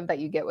perspective that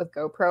you get with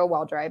GoPro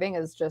while driving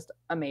is just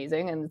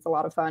amazing, and it's a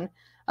lot of fun.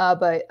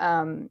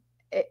 And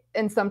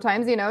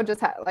sometimes,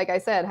 just like I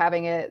said,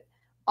 having it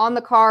on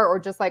the car or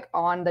just like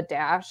on the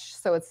dash,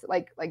 so it's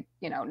like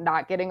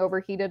not getting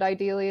overheated.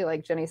 Ideally,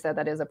 like Jenny said,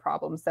 that is a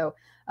problem. So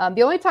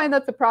the only time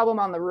that's a problem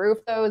on the roof,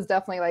 though, is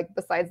definitely like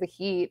besides the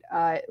heat,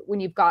 when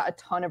you've got a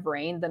ton of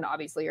rain, then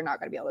obviously you're not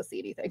going to be able to see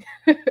anything.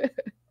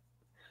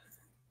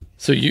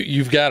 So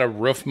you've got a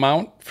roof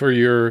mount for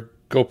your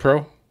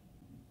GoPro?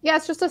 Yeah,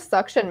 it's just a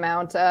suction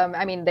mount.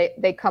 I mean,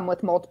 they come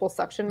with multiple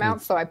suction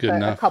mounts, so I put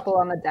a couple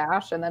on the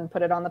dash and then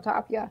put it on the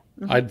top. Yeah,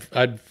 I'd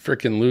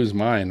freaking lose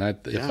mine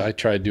if I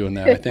tried doing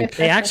that. I think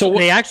they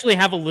actually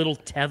have a little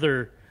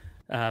tether,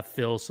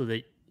 Phil, so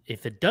that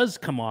if it does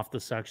come off the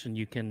suction,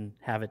 you can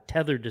have it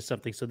tethered to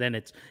something, so then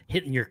it's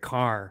hitting your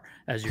car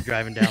as you're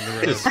driving down the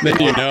road. Then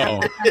you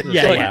know.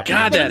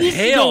 God, that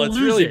hail, it's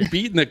really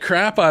beating the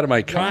crap out of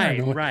my car.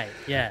 Right,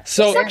 yeah.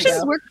 So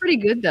sections work pretty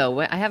good, though.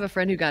 I have a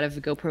friend who got a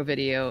GoPro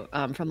video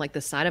from like the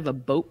side of a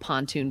boat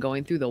pontoon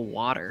going through the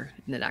water,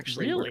 and it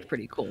actually worked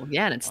pretty cool.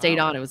 Yeah, and it stayed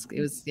on. It was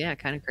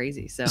kind of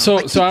crazy. So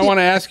I want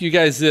to ask you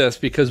guys this,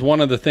 because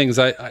one of the things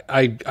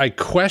I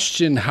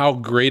question how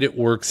great it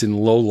works in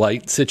low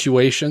light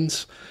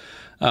situations.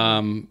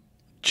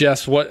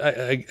 Jess, what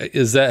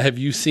is that? Have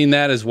you seen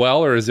that as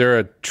well, or is there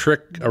a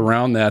trick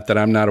around that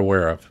I'm not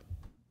aware of?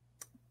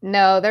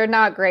 No, they're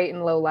not great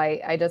in low light.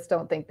 I just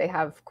don't think they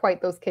have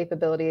quite those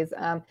capabilities.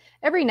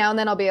 Every now and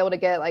then I'll be able to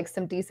get like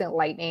some decent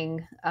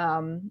lightning,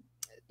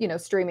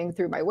 streaming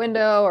through my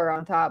window or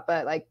on top,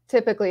 but like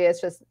typically it's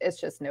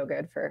just no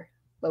good for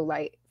low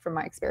light from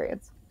my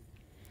experience.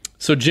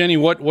 So Jenny,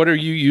 what are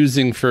you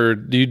using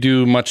do you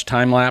do much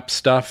time lapse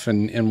stuff,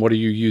 and what are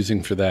you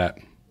using for that?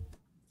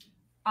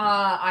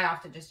 I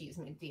often just use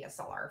my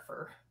DSLR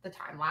for the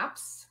time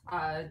lapse,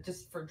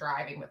 just for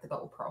driving with the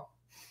GoPro.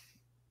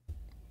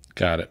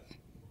 Got it.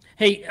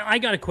 Hey, I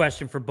got a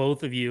question for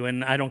both of you,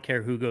 and I don't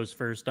care who goes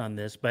first on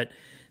this, but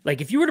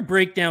like if you were to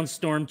break down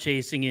storm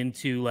chasing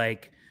into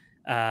like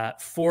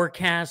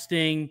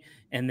forecasting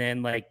and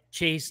then like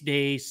chase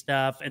day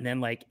stuff and then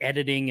like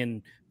editing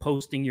and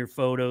posting your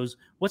photos,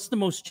 what's the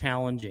most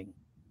challenging?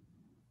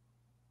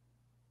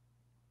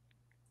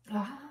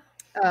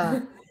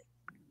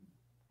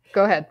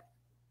 Go ahead.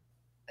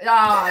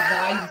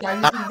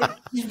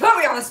 You put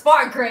me on the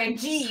spot, Craig.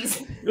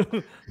 Jeez.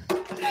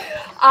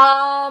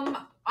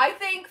 I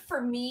think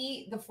for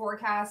me, the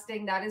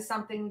forecasting, that is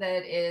something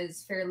that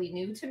is fairly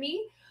new to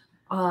me.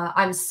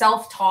 I'm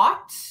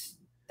self-taught.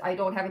 I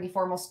don't have any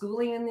formal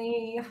schooling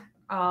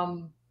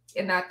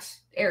in that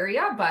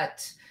area,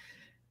 but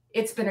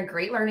it's been a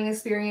great learning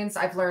experience.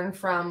 I've learned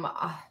from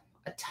a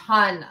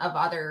ton of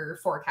other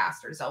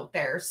forecasters out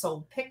there,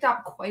 so picked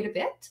up quite a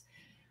bit.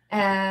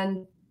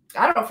 And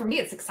I don't know, for me,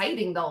 it's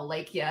exciting though.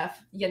 Like you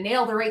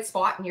nail the right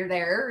spot and you're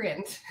there,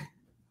 and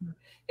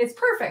it's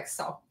perfect.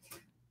 So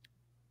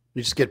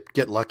you just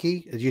get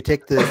lucky. Did you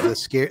take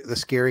the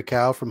scary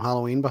cow from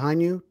Halloween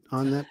behind you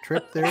on that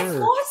trip there? That's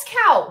Lost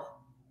Cow.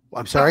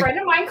 I'm sorry. A friend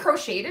of mine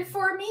crocheted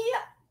for me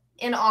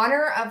in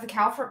honor of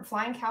the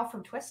flying cow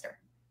from Twister.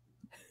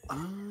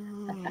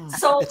 Oh,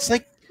 so it's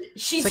like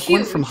huge.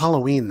 One from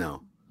Halloween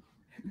though.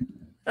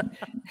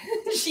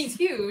 She's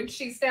huge.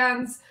 She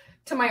stands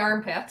to my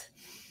armpit.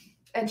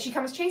 and she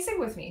comes chasing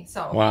with me.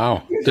 So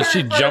wow. Does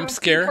she For jump the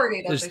scare?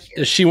 party of this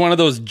year. Is she one of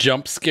those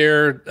jump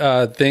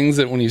scare things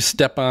that when you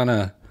step on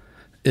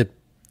it,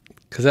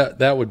 because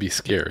that would be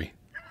scary.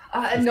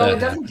 No, it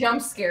doesn't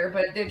jump scare,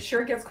 but it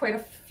sure gets quite a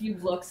few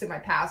looks in my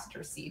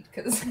passenger seat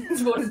because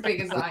it's about as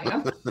big as I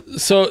am.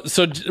 So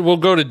we'll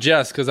go to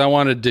Jess because I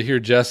wanted to hear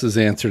Jess's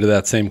answer to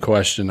that same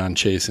question on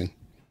chasing.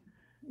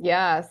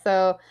 Yeah.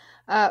 So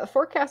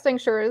forecasting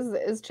sure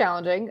is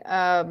challenging.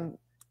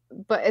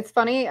 But it's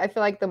funny. I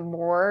feel like the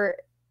more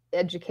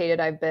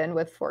educated I've been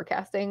with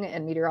forecasting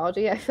and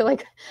meteorology, I feel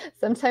like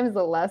sometimes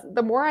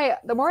the more I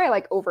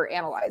like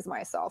overanalyze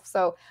myself.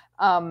 So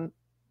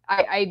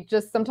I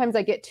just sometimes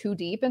I get too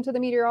deep into the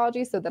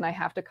meteorology. So then I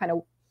have to kind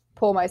of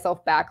pull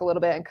myself back a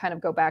little bit and kind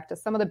of go back to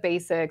some of the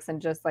basics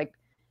and just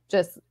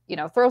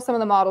throw some of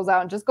the models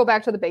out and just go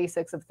back to the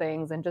basics of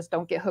things and just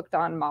don't get hooked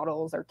on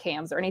models or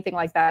cams or anything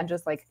like that. And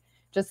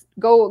just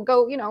go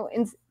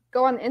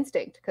go on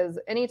instinct, because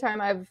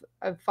anytime I've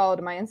followed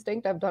my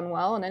instinct, I've done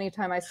well, and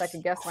anytime I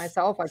second guess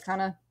myself, I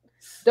kind of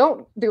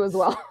don't do as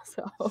well.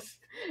 So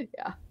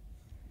yeah,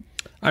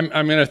 I'm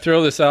going to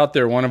throw this out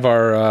there. One of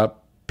our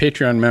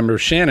Patreon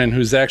members, Shannon,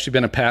 who's actually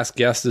been a past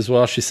guest as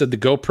well, she said the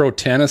GoPro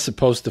 10 is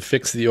supposed to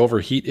fix the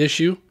overheat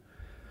issue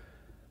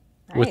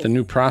with the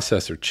new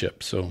processor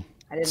chip. So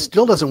it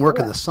still doesn't work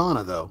in the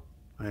sauna, though.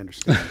 I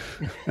understand.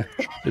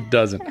 It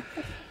doesn't.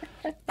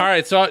 All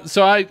right, so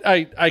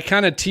I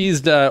kind of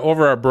teased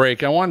over our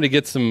break. I wanted to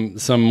get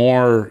some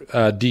more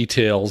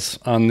details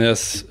on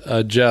this,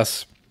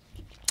 Jess,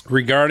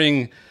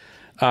 regarding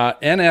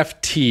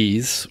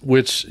NFTs,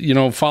 which,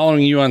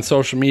 following you on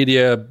social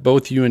media,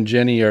 both you and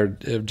Jenny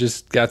have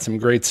just got some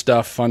great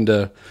stuff. Fun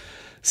to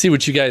see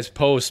what you guys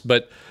post.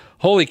 But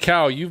holy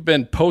cow, you've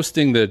been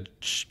posting the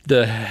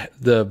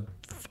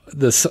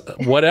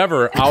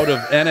whatever out of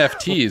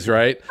NFTs,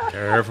 right?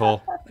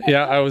 Careful.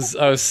 Yeah,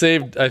 I've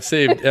saved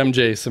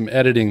MJ some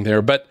editing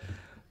there. But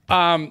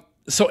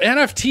so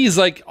NFTs,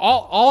 like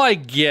all I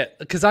get,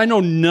 because I know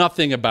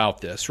nothing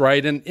about this,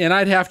 right? And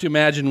I'd have to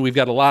imagine we've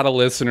got a lot of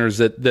listeners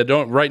that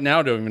don't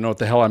even know what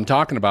the hell I'm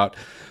talking about.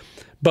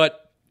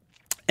 But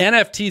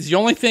NFTs, the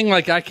only thing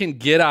like I can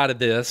get out of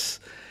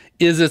this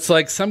is it's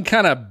like some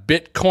kind of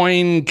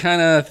Bitcoin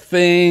kind of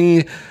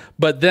thing.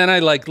 But then I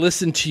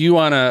listened to you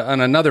on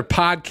another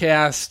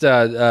podcast,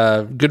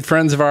 good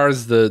friends of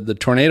ours, the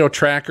Tornado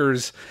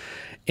Trackers,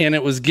 and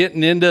it was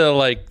getting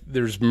into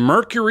there's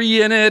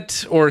mercury in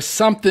it or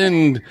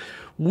something.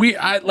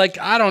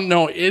 I don't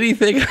know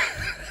anything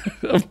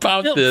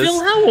about this. Phil,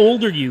 how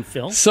old are you,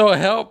 Phil?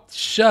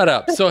 Shut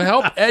up. So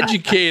help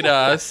educate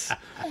us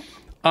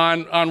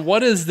on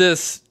what is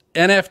this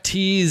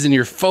NFTs and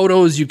your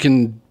photos you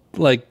can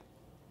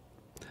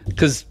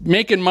because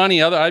making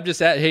money, I just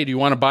hey, do you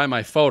want to buy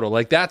my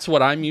photo? That's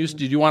what I'm used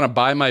to. Do you want to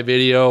buy my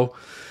video?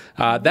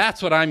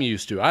 That's what I'm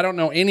used to. I don't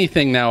know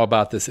anything now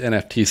about this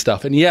NFT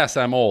stuff. And yes,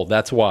 I'm old.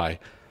 That's why.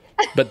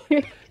 But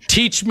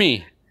teach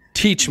me.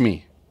 Teach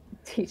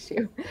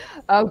you.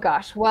 Oh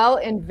gosh. Well,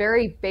 in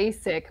very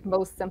basic,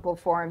 most simple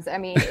forms. I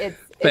mean, it's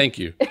Thank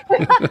you. No,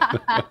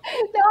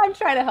 I'm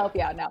trying to help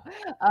you out now.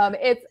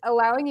 It's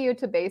allowing you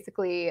to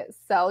basically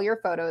sell your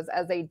photos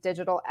as a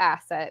digital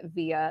asset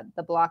via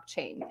the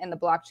blockchain. And the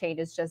blockchain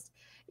is just,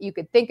 you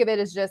could think of it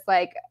as just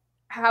like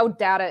how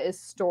data is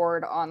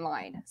stored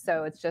online.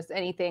 So it's just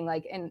anything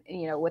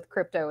with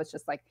crypto, it's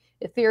just like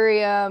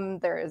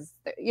Ethereum. There's,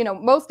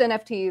 most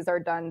NFTs are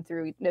done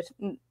through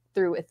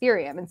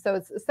Ethereum. And so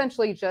it's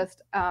essentially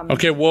just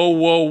okay,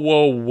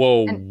 whoa.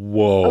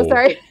 Oh,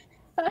 sorry.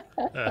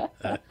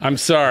 I'm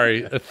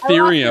sorry.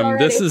 Ethereum.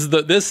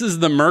 This is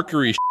the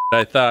mercury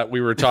I thought we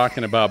were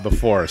talking about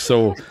before.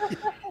 So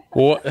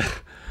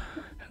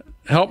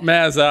help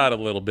Maz out a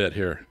little bit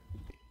here.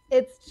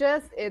 It's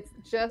just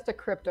a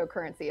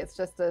cryptocurrency. It's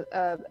just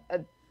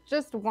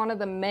just one of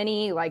the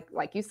many, like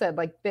you said,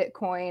 like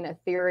Bitcoin,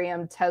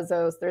 Ethereum,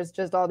 Tezos. There's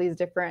just all these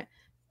different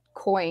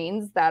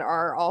coins that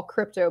are all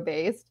crypto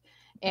based.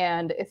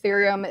 And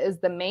Ethereum is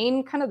the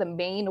main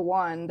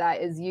one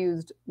that is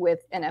used with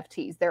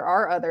NFTs. There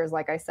are others,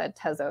 like I said,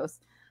 Tezos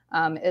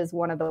is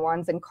one of the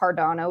ones, and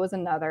Cardano is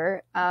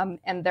another.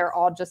 And they're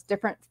all just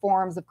different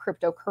forms of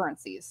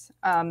cryptocurrencies.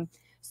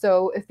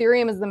 So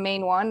Ethereum is the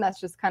main one. That's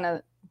just kind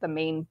of the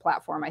main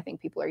platform I think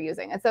people are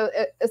using. And so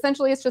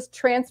essentially it's just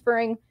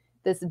transferring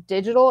this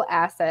digital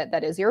asset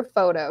that is your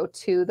photo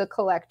to the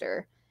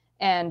collector.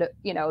 And,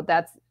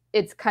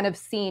 it's kind of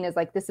seen as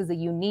this is a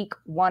unique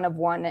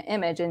one-of-one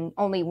image, and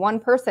only one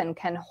person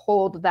can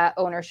hold that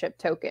ownership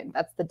token.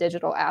 That's the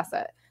digital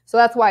asset. So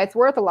that's why it's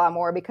worth a lot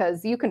more,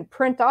 because you can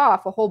print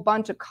off a whole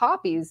bunch of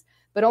copies,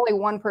 but only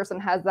one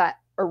person has that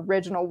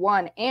original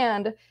one,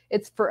 and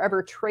it's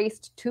forever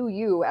traced to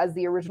you as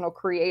the original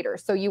creator.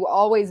 So you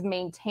always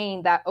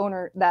maintain that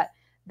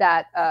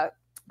that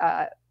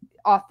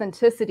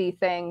authenticity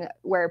thing,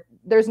 where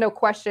there's no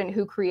question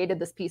who created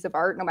this piece of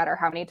art, no matter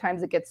how many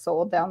times it gets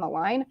sold down the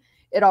line.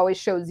 It always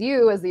shows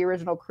you as the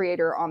original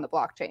creator on the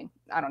blockchain.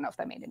 I don't know if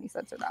that made any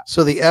sense or not.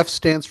 So the F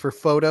stands for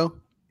photo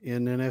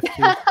in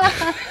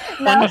NFT?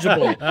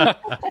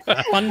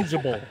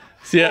 Fungible.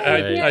 See,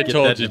 I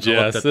told you,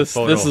 Jess. This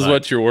is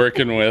what you're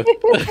working with.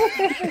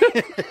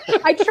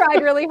 I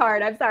tried really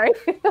hard. I'm sorry.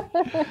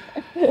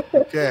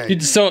 Okay.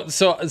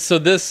 So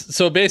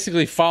this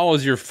basically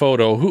follows your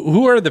photo.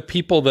 Who are the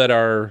people that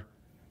are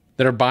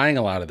buying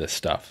a lot of this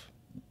stuff?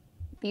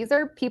 These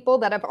are people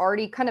that have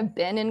already kind of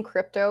been in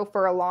crypto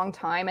for a long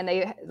time, and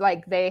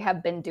they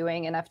have been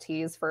doing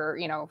NFTs for,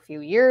 a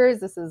few years.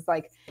 This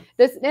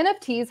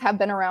NFTs have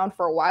been around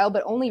for a while,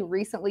 but only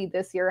recently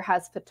this year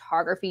has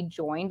photography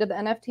joined the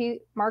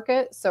NFT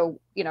market. So,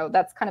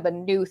 that's kind of a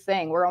new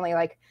thing. We're only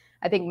I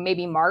think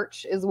maybe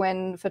March is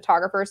when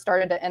photographers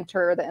started to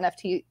enter the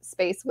NFT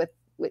space with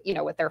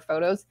their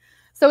photos.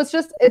 So it's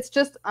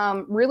just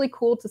really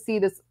cool to see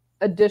this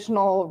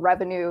additional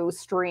revenue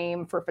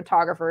stream for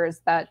photographers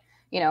that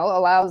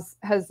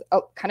has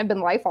kind of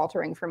been life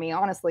altering for me.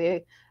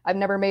 Honestly, I've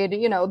never made,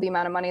 the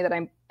amount of money that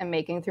I'm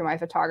making through my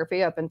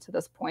photography up until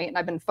this point. And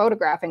I've been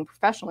photographing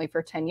professionally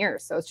for 10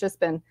 years. So it's just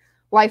been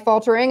life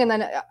altering. And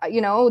then,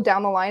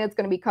 down the line, it's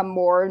going to become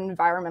more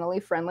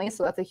environmentally friendly.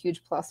 So that's a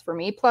huge plus for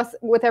me. Plus,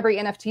 with every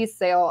NFT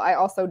sale, I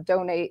also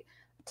donate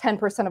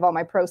 10% of all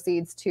my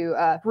proceeds to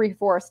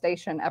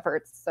reforestation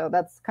efforts. So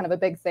that's kind of a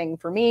big thing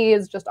for me,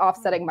 is just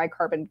offsetting my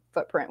carbon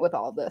footprint with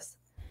all of this.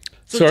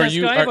 So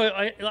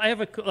Jessica, I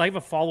have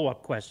a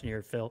follow-up question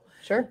here, Phil.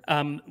 Sure.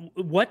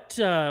 What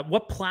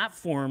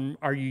platform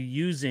are you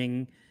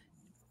using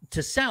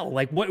to sell?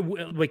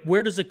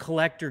 Where does a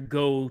collector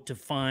go to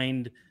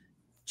find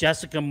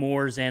Jessica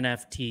Moore's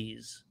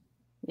NFTs?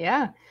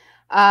 Yeah.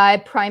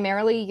 I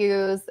primarily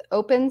use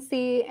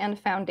OpenSea and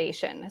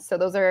Foundation. So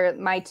those are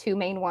my two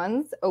main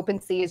ones.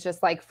 OpenSea is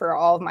just for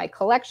all of my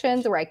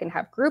collections where I can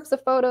have groups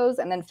of photos.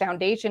 And then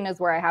Foundation is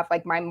where I have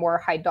my more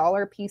high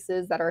dollar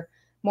pieces that are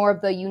more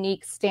of the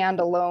unique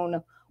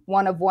standalone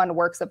one-of-one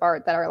works of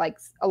art that are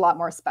a lot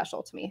more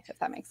special to me, if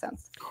that makes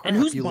sense. And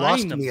who's you buying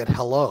lost them? me at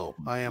hello.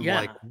 I am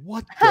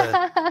what the?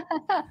 I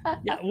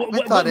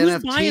thought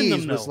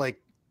NFTs was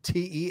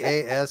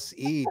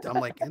TEASE. I'm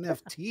like,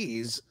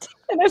 NFTs?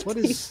 What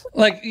is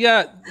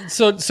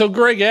So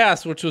Greg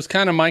asked, which was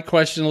kind of my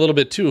question a little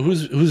bit too.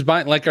 Who's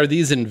buying? Are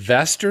these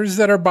investors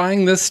that are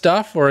buying this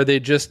stuff, or are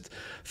they just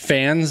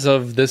fans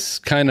of this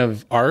kind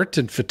of art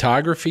and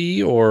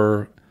photography,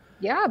 or?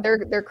 Yeah,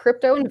 they're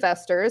crypto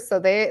investors. So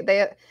they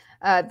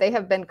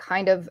have been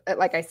kind of,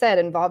 like I said,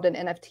 involved in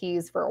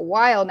NFTs for a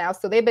while now.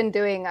 So they've been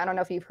doing, I don't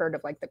know if you've heard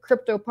of the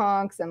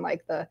CryptoPunks and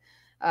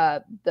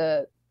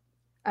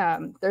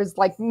there's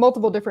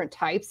multiple different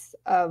types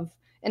of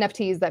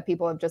NFTs that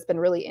people have just been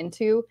really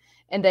into.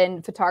 And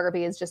then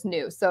photography is just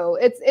new. So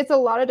it's a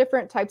lot of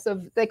different types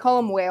of, they call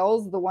them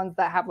whales. The ones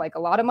that have a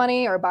lot of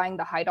money are buying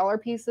the high dollar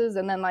pieces.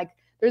 And then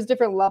there's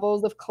different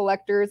levels of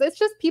collectors. It's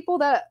just people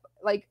that,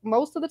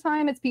 most of the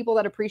time it's people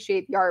that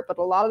appreciate the art, but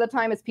a lot of the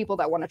time it's people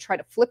that want to try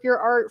to flip your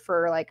art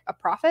for a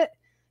profit.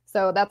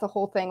 So that's the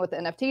whole thing with the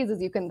NFTs,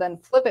 is you can then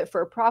flip it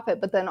for a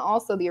profit, but then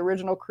also the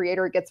original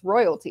creator gets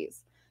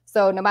royalties.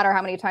 So no matter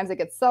how many times it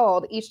gets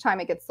sold, each time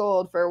it gets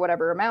sold for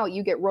whatever amount,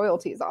 you get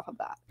royalties off of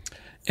that.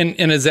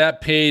 And is that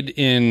paid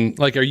in,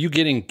 are you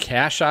getting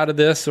cash out of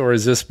this, or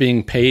is this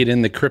being paid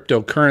in the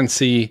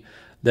cryptocurrency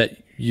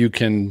that you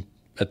can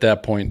at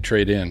that point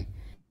trade in?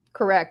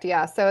 Correct.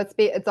 Yeah. So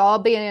it's all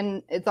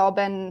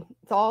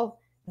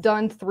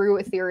done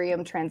through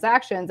Ethereum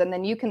transactions, and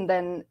then you can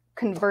then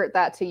convert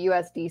that to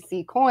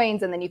USDC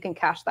coins, and then you can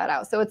cash that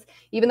out. So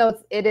even though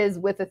it is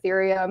with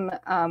Ethereum,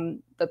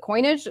 the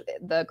coinage,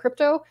 the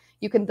crypto,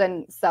 you can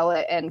then sell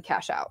it and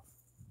cash out.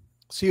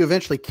 So you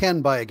eventually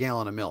can buy a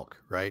gallon of milk,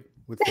 right?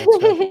 With that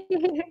stuff?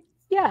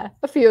 Yeah,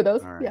 a few of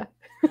those. Right. Yeah.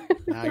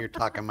 Now you're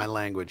talking my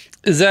language.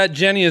 Is that,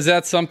 Jenny, is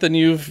that something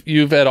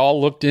you've at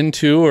all looked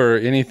into, or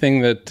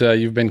anything that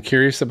you've been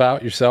curious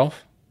about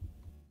yourself?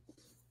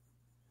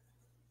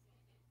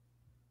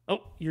 Oh,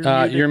 you're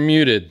muted. You're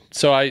muted.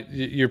 So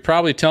you're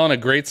probably telling a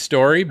great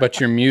story, but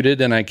you're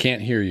muted and I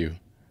can't hear you.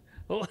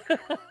 Oh.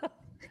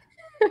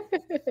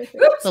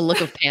 The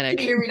look of panic.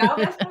 Can you hear me now?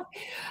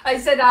 I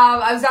said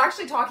I was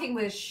actually talking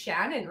with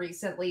Shannon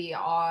recently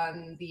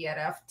on the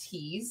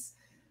NFTs.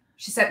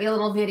 She sent me a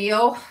little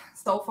video.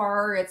 So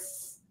far,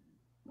 it's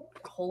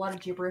a whole lot of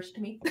gibberish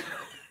to me.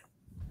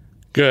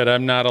 Good.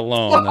 I'm not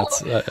alone.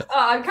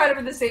 I'm kind of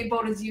in the same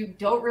boat as you.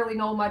 Don't really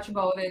know much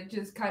about it.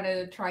 Just kind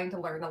of trying to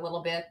learn a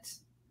little bit.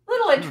 A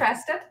little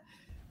interested.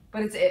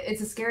 But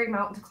it's a scary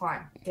mountain to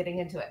climb, getting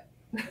into it.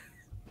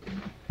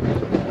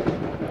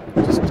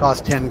 Just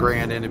toss 10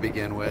 grand in to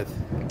begin with.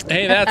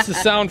 Hey, that's the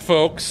sound,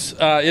 folks.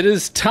 It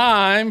is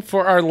time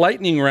for our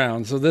lightning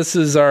round. So this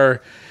is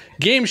our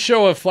game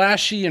show of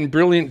flashy and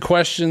brilliant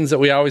questions that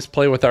we always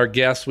play with our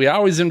guests. We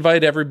always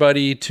invite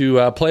everybody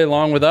to play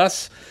along with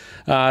us,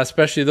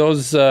 especially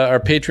those our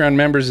Patreon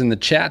members in the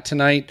chat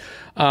tonight.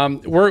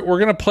 We're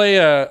going to play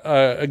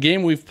a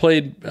game we've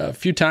played a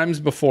few times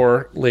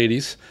before,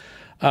 ladies.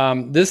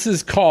 This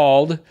is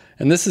called,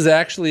 and this is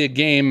actually a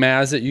game,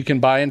 Maz, that you can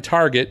buy in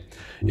Target.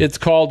 It's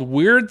called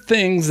Weird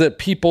Things That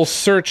People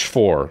Search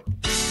For.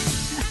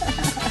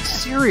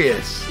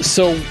 Serious.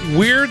 So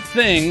weird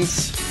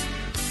things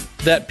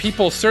that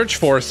people search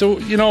for. So,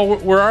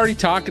 we're already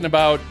talking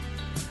about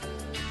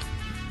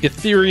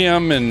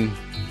Ethereum and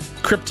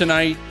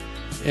kryptonite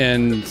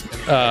and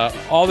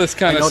all this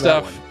kind of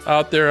stuff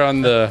out there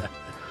on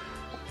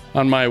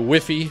my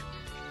Wi-Fi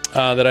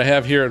that I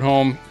have here at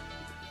home.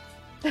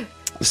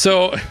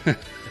 So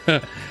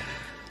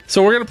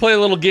so we're going to play a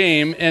little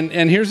game, and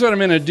here's what I'm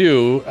going to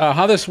do.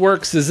 How this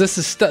works is this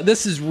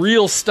is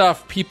real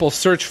stuff people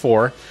search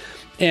for,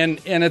 and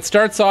it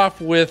starts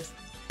off with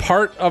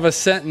part of a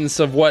sentence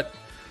of what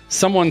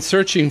someone's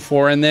searching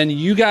for, and then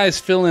you guys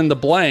fill in the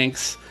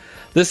blanks.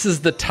 This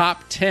is the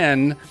top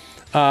 10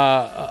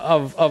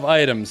 of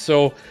items.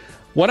 So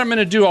what I'm going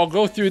to do, I'll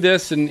go through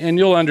this, and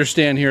you'll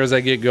understand here as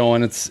I get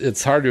going.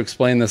 It's hard to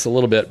explain this a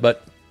little bit,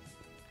 but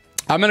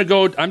I'm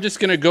just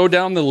going to go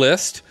down the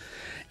list,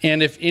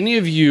 and if any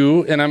of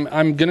you, and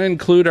I'm going to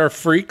include our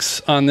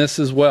freaks on this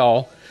as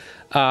well,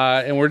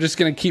 and we're just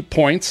going to keep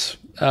points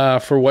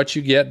for what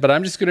you get, but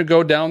I'm just going to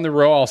go down the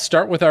row. I'll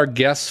start with our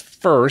guests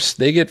first.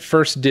 They get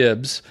first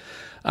dibs,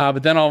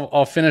 but then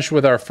I'll finish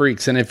with our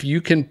freaks. And if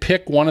you can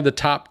pick one of the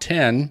top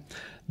 10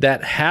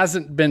 that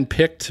hasn't been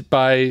picked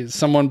by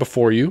someone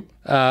before you,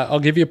 I'll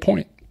give you a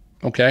point.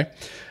 Okay?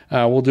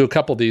 We'll do a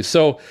couple of these.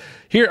 So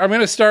here, I'm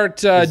going to start,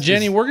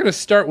 Jenny, we're going to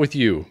start with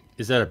you.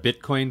 Is that a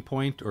Bitcoin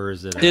point, or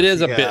is it? It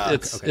is a bit.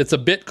 It's a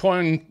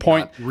Bitcoin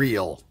point. Not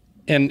real.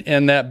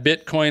 And that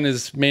Bitcoin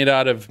is made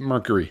out of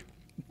mercury.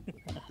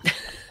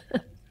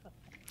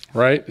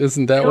 Right?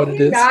 Isn't that what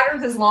it is? It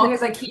matters as long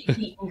as I keep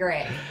beating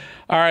Greg.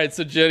 All right,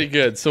 so Jenny,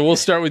 good. So we'll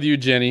start with you,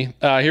 Jenny.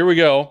 Here we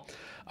go.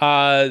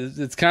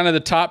 It's kind of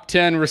the top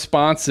 10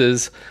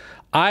 responses.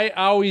 I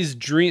always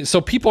dream. So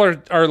people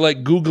are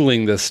like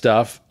Googling this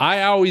stuff.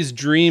 I always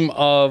dream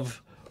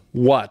of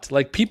what?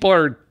 Like people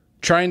are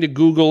trying to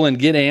Google and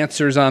get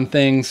answers on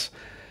things.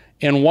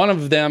 And one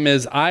of them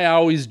is I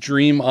always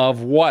dream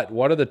of what?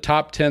 What are the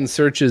top 10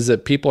 searches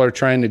that people are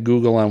trying to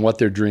Google on what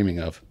they're dreaming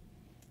of?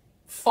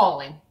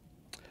 Falling.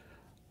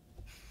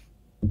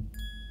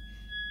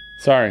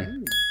 Sorry.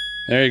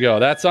 There you go.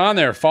 That's on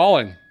there.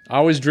 Falling. I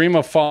always dream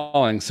of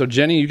falling. So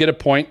Jenny, you get a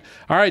point.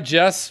 All right,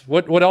 Jess,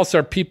 what else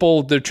are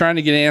people, they're trying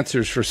to get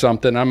answers for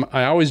something.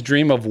 I always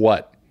dream of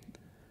what?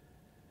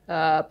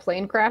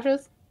 Plane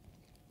crashes.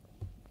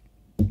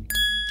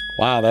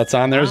 Wow, that's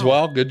on there as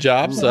well. Good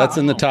job. So that's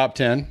in the top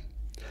 10.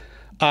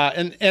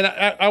 And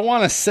I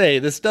want to say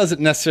this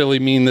doesn't necessarily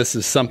mean this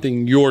is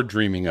something you're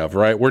dreaming of,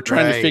 right? We're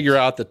trying to figure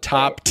out the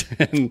top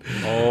 10.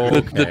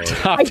 The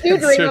top I do 10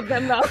 dream of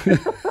them though.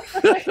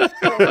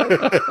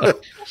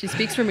 She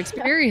speaks from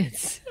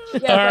experience.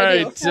 Yes, All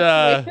I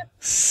right, do.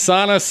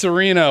 Sana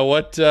Serena,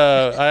 what?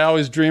 I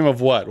always dream of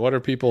what? What are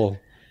people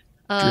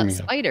dreaming of?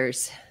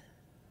 Spiders.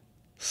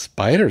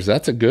 Spiders,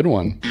 that's a good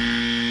one.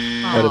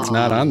 But it's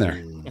not on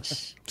there.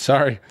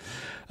 Sorry.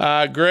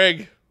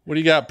 Greg, what do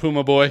you got,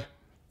 Puma Boy?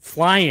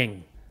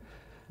 Flying.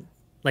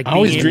 Like I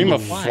always being dream able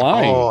of to fly.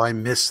 flying. Oh, I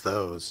miss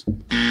those.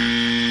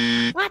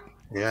 What?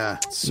 Yeah,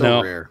 it's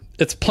so rare.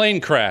 It's plane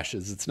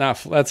crashes. It's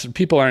not. That's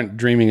people aren't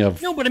dreaming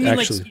of. No, but I mean,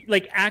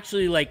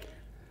 actually. like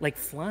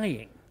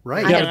flying.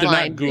 Right. Yeah, but they're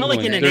not Googling. Not like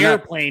in an They're not-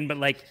 airplane, but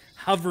like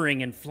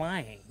hovering and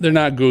flying. They're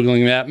not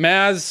Googling that.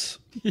 Maz,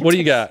 what do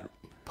you got?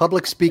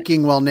 Public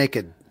speaking while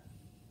naked.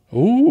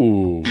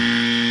 Ooh.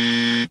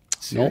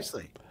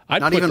 Seriously.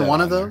 I'd Not put even that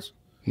one on of there. those?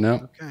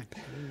 No. Okay.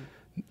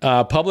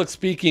 Public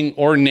speaking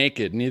or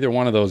naked. Neither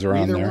one of those are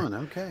on Neither there. one.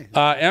 Okay.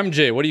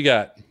 MJ, what do you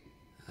got?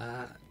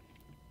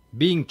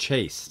 Being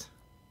chased.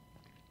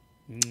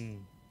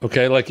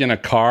 Okay, like in a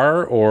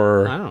car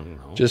or I don't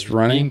know. just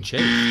running? Being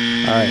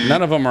chased. All right,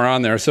 none of them are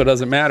on there, so it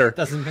doesn't matter.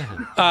 Doesn't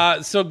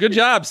matter. So good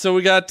job. So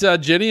we got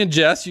Jenny and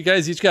Jess. You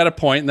guys each got a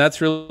point, and that's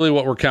really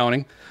what we're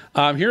counting.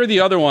 Here are the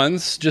other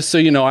ones, just so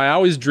you know. I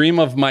always dream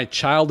of my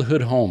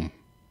childhood home.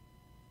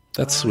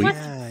 That's sweet.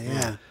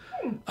 Yeah.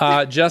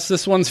 Jess,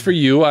 this one's for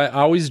you. I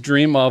always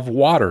dream of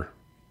water.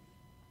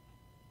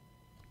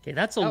 Okay,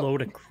 that's a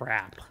load of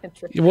crap.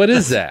 What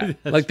is that?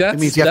 Like That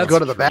means you have to go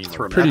to the that's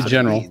bathroom. pretty That's what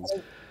it general. means.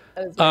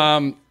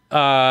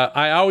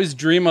 I always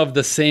dream of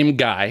the same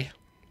guy.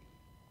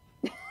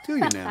 Do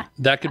you now?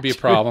 That could be a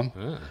problem.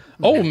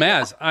 Oh,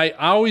 Maz, I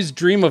always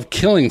dream of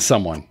killing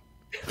someone.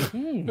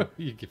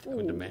 You give that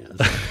one to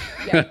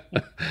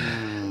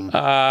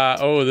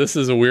Maz. This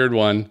is a weird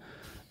one.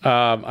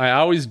 I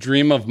always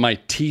dream of my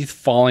teeth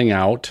falling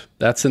out.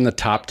 That's in the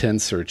top 10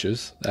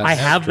 searches. That's I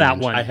have that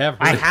strange. one. I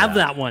have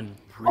that one.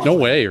 No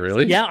way,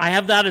 really? Yeah, I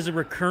have that as a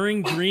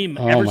recurring dream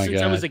Oh ever my since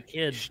I God. was a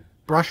kid.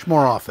 Brush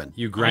more often.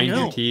 You grind I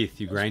know. your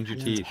teeth. You grind your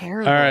teeth.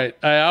 Terrible. All right.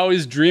 I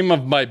always dream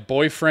of my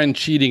boyfriend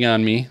cheating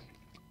on me.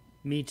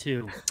 Me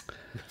too.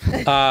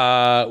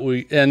 I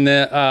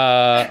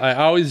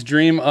always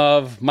dream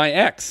of my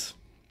ex.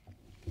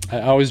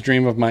 I always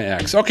dream of my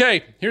ex.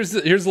 Okay, here's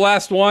the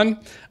last one.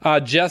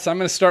 Jess, I'm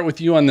going to start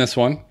with you on this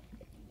one.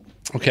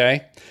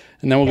 Okay,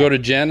 and then we'll go to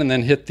Jen and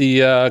then hit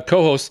the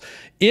co-host.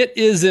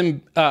 Is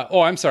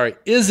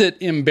it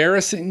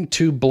embarrassing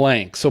to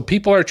blank? So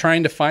people are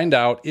trying to find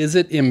out, is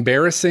it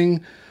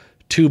embarrassing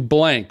to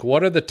blank?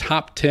 What are the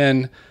top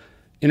 10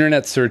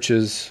 internet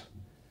searches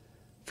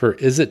for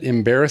is it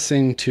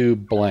embarrassing to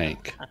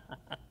blank?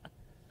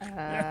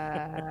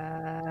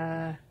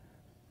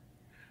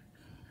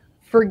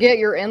 Forget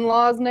your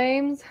in-laws'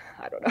 names?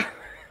 I don't know.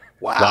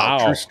 Wow.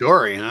 True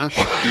story, huh?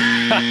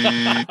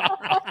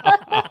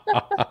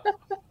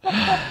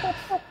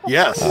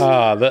 Yes.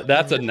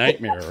 That's a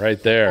nightmare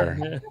right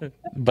there.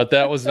 But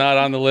that was not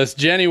on the list.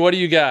 Jenny, what do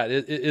you got?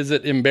 Is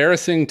it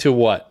embarrassing to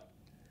what?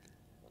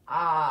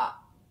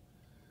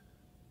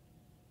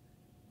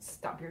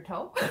 Stub your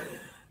toe.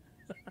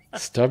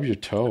 Stub your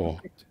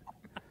toe.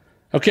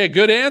 Okay,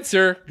 good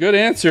answer. Good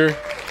answer.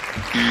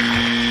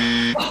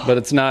 But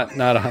it's not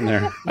on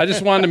there. I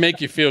just wanted to make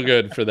you feel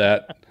good for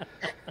that.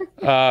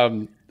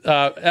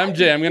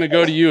 MJ, I'm going to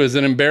go to you. Is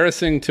it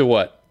embarrassing to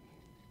what?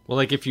 Well,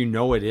 like if you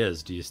know it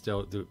is, do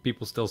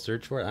people still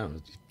search for it? I don't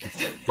know.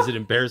 Is it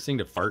embarrassing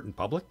to fart in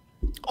public?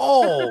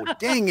 Oh,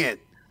 dang it.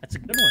 That's a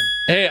good one.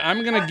 Hey,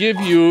 I'm going to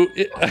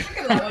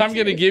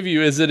give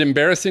you, is it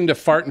embarrassing to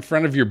fart in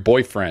front of your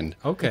boyfriend?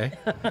 Okay.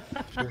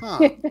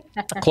 Huh.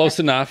 Close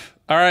enough.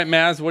 All right,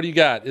 Maz, what do you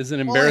got? Is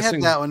it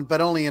embarrassing? Well, I had that one, but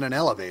only in an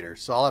elevator.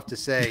 So I'll have to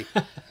say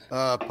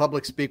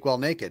public speak while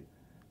naked.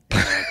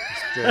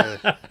 It's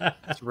a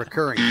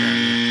recurring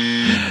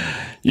thing.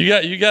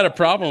 You got a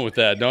problem with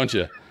that, don't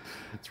you?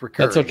 It's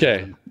recurring. That's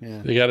okay.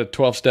 Yeah. You got a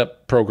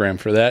 12-step program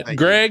for that.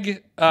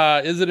 Greg,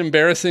 is it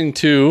embarrassing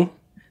to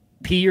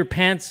pee your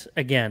pants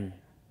again?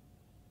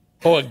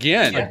 Oh,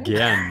 again?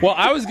 Again. Well,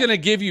 I was going to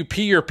give you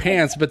pee your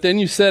pants, but then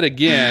you said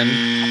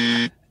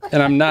again,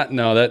 and I'm not.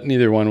 No, that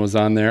neither one was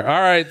on there.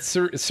 All right,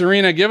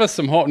 Serena, give us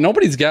some hope.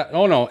 Nobody's got.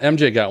 Oh no,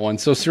 MJ got one.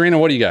 So Serena,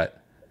 what do you got?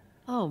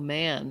 Oh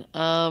man,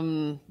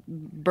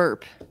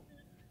 burp.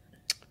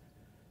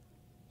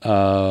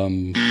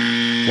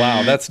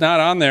 Wow, that's not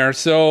on there.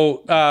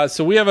 So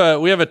we have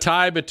a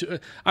tie, but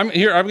I'm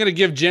going to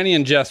give Jenny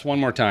and Jess one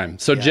more time.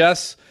 So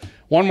Jess,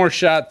 one more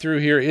shot through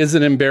here. Is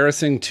it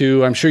embarrassing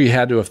to? I'm sure you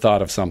had to have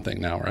thought of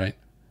something now, right?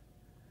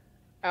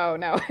 Oh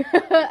no.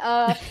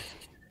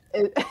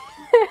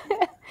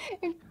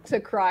 To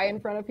cry in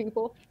front of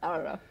people? I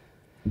don't know.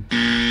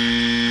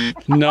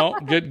 No,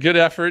 good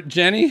effort,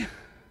 Jenny.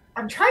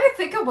 I'm trying to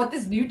think of what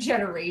this new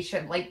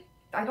generation like.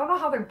 I don't know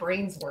how their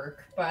brains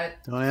work, but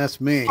don't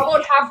ask me. How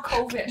about have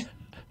COVID?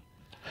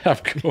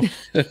 Have COVID.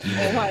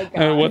 Oh my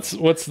god. What's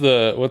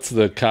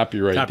the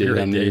copyright date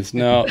on these?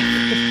 No,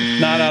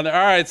 not on there.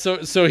 All right, so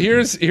here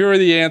are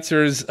the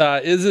answers.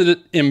 Is it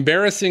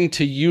embarrassing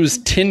to use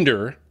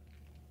Tinder?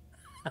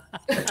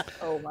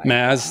 Oh my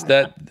Maz,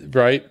 that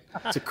right?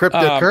 It's a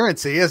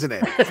cryptocurrency, isn't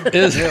it?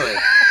 Is really?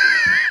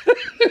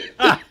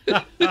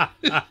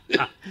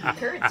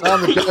 It's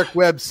on the dark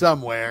web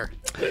somewhere.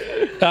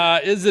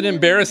 Is it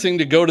embarrassing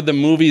to go to the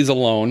movies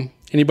alone?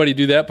 Anybody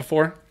do that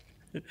before?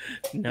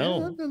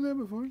 No. I've done that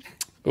before.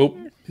 Oh,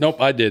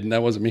 nope, I didn't.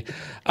 That wasn't me.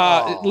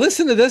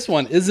 Listen to this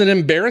one. Is it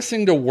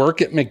embarrassing to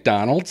work at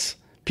McDonald's?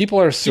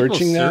 People are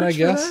searching that, I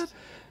guess.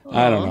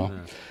 I don't know.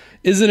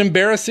 Is it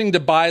embarrassing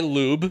to buy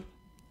lube?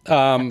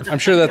 I'm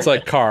sure that's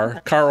like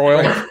car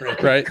oil,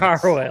 right? Car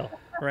oil.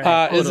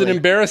 Right. Is it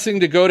embarrassing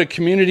to go to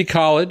community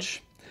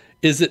college?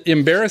 Is it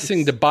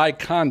embarrassing to buy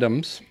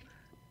condoms?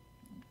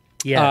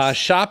 Yes.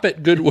 Shop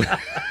at Goodwill.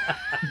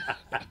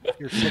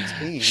 You're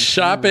 16.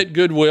 Shop at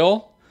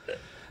Goodwill.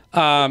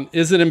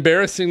 Is it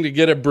embarrassing to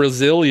get a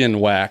Brazilian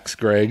wax,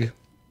 Greg?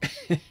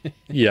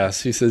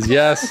 Yes, he says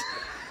yes.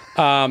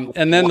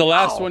 And then the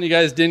last one you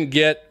guys didn't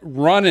get,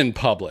 run in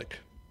public.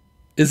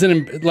 Is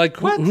it like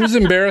who's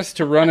embarrassed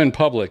to run in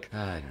public?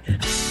 I don't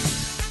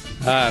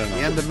know.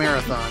 And the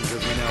marathon,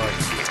 because we know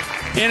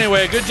it.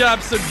 Anyway, good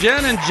job. So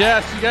Jen and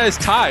Jess, you guys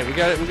tie. We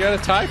got a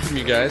tie from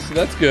you guys, so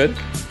that's good.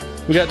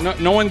 We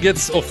got no one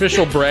gets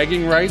official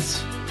bragging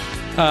rights,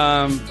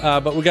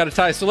 but we got a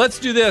tie. So let's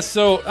do this.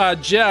 So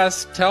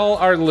Jess, tell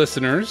our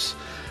listeners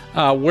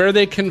where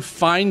they can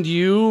find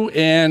you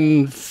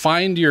and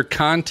find your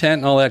content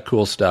and all that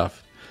cool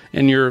stuff,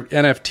 and your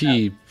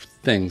NFT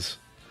things.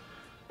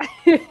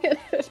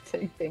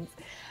 Things.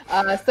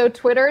 So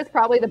Twitter is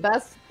probably the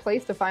best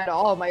place to find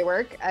all of my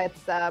work.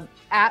 It's at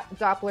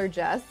Doppler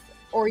Jess,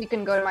 or you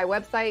can go to my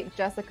website,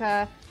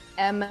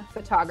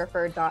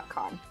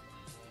 jessicamphotographer.com.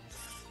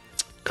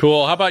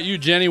 Cool. How about you,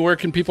 Jenny? Where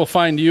can people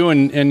find you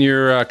and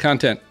your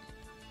content?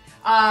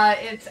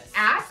 It's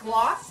at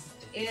Lost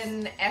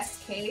in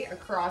SK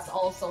across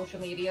all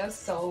social media.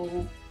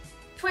 So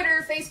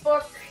Twitter,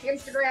 Facebook,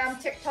 Instagram,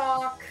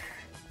 TikTok,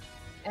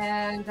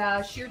 and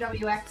Sheer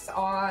WX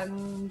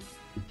on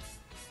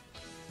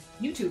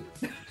YouTube.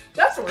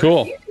 That's what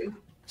cool. YouTube.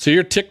 So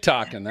you're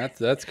TikToking.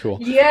 That's cool.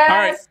 Yes. All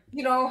right.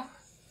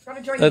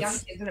 Gotta join the young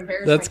kids and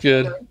embarrass That's my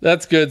good. children.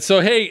 That's good.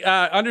 So, hey,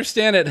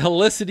 understand at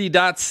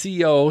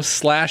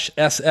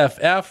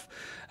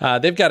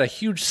helicity.co/SFF, they've got a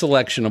huge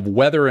selection of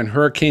weather and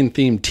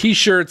hurricane-themed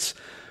T-shirts,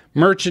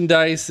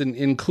 merchandise, and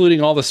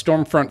including all the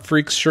Stormfront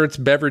Freaks shirts,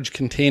 beverage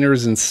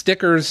containers, and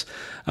stickers.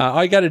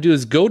 All you got to do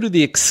is go to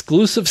the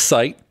exclusive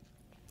site.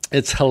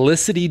 It's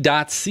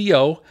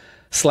helicity.co/SFF.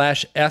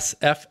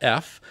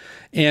 /SFF.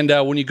 And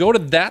when you go to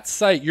that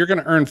site, you're going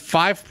to earn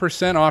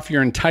 5% off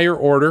your entire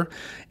order.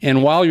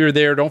 And while you're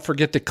there, don't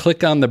forget to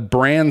click on the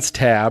brands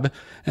tab.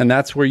 And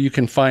that's where you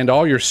can find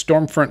all your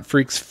Stormfront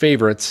Freaks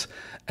favorites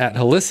at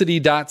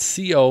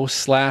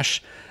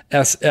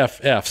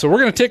helicity.co/SFF. So we're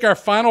going to take our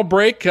final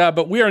break,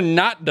 but we are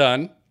not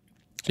done.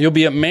 You'll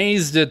be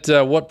amazed at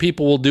what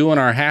people will do in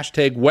our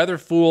hashtag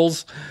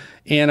WeatherFools.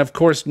 And of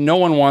course, no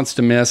one wants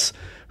to miss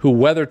who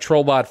Weather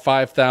Trollbot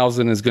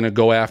 5000 is going to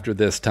go after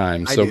this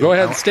time. So go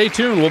ahead and stay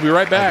tuned. We'll be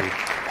right back.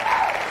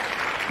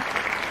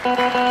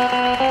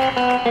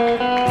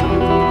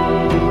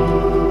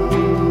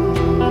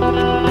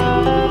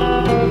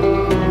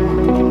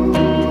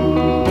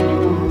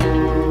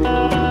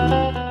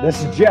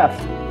 This is Jeff.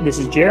 This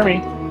is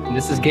Jeremy. And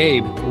this is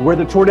Gabe. We're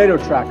the Tornado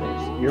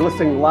Trackers. You're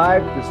listening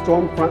live to the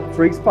Stormfront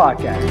Freaks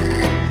podcast.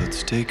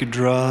 Let's take a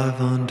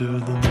drive under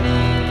the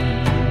moon.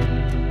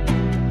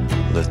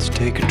 Let's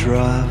take a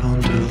drive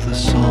under the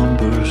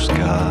somber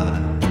sky.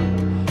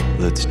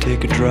 Let's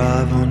take a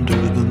drive under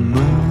the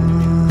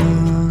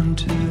moon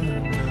tonight.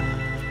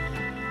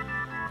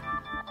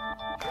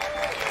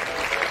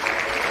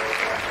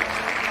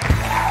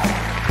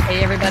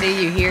 Hey everybody,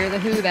 you hear the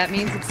who? That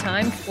means it's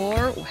time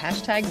for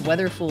hashtag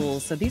WeatherFools.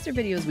 So these are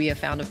videos we have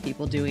found of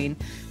people doing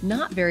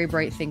not very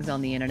bright things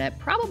on the internet,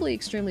 probably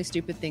extremely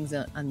stupid things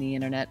on the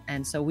internet.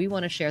 And so we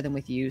want to share them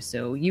with you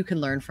so you can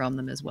learn from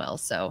them as well.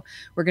 So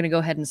we're going to go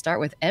ahead and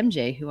start with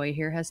MJ, who I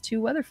hear has 2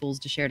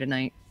 WeatherFools to share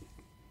tonight.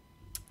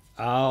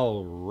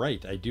 All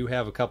right. I do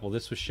have a couple.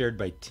 This was shared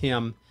by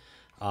Tim,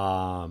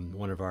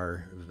 one of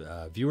our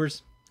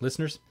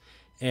listeners.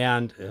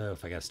 And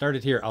if I got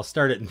started here, I'll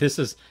start it. And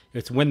it's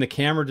when the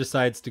camera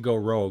decides to go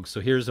rogue.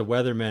 So here's a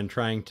weatherman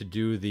trying to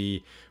do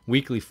the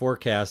weekly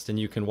forecast, and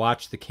you can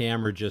watch the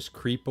camera just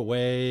creep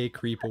away. He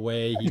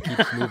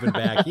keeps moving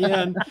back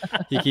in.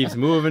 He keeps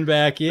moving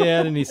back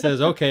in, and he says,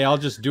 "Okay, I'll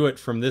just do it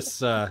from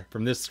this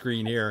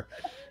screen here."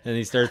 And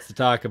he starts to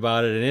talk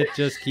about it, and it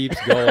just keeps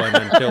going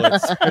until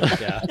it's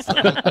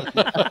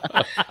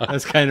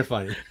That's kind of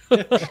funny.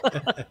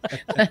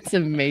 That's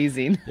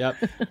amazing. Yep.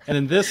 And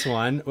in this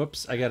one,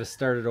 whoops, I got to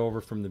start it over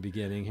from the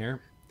beginning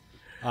here.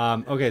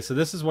 Okay, so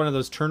this is one of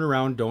those turn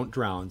around, don't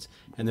drowns,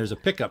 and there's a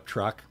pickup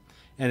truck,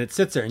 and it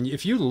sits there, and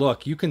if you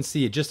look, you can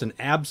see just an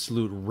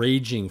absolute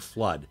raging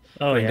flood.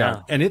 Oh, yeah.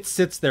 Down. And it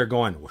sits there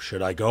going, well,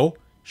 should I go?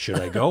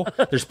 Should I go?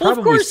 There's well,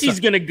 of course he's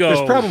going to go.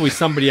 There's probably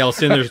somebody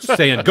else in there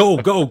saying, go,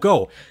 go,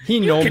 go. He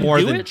no more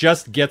than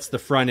just gets the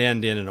front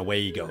end in and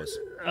away he goes.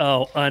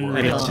 Oh, unreal.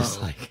 And it's just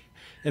like,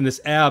 in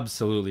this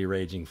absolutely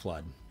raging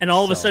flood. And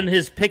all of a sudden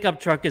his pickup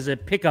truck is a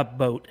pickup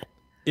boat.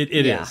 It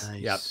is.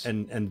 Nice. Yep.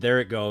 And there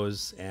it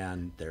goes,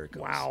 and there it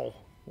goes. Wow.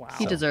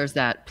 He deserves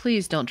that.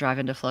 Please don't drive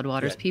into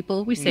floodwaters,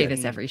 people. We say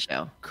this every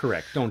show.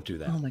 Correct. Don't do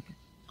that.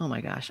 Oh my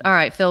gosh. All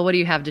right, Phil, what do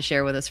you have to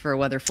share with us for a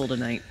WeatherFool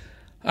tonight?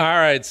 All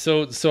right,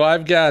 so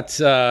I've got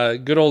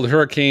good old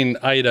Hurricane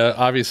Ida.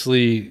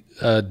 Obviously,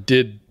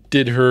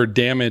 did her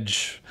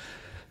damage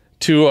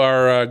to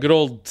our good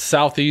old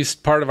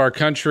southeast part of our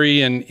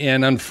country,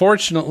 and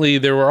unfortunately,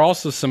 there were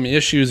also some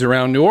issues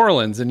around New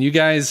Orleans. And you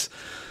guys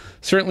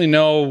certainly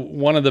know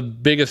one of the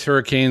biggest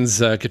hurricanes,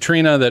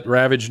 Katrina, that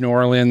ravaged New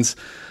Orleans.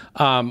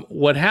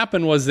 What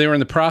happened was they were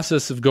in the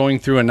process of going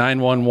through a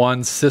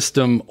 911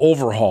 system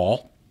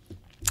overhaul,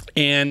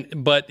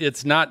 but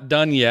it's not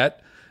done yet.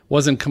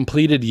 Wasn't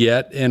completed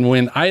yet. And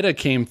when Ida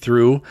came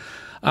through,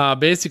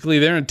 basically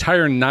their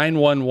entire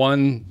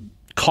 911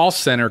 call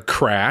center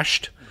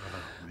crashed.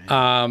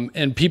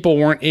 And people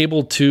weren't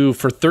able to,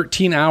 for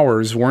 13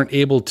 hours, make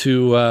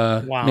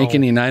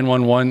any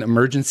 911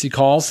 emergency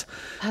calls.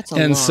 That's a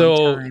long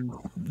time.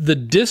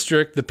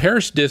 The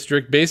parish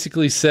district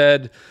basically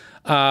said,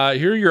 here are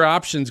your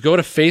options. Go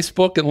to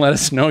Facebook and let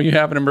us know you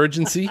have an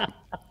emergency.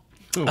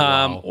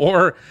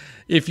 Or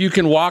if you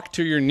can walk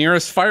to your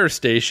nearest fire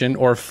station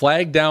or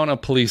flag down a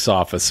police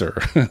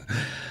officer.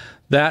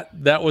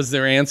 That was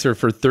their answer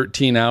for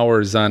 13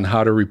 hours on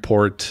how to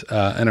report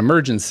an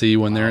emergency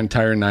when their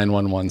entire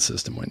 911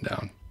 system went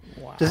down.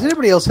 Wow. Does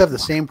anybody else have the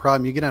same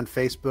problem? You get on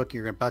Facebook,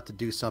 you're about to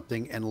do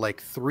something, and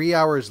like 3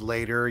 hours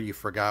later, you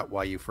forgot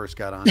why you first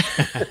got on.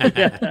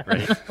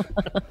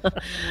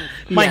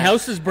 My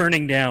house is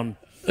burning down.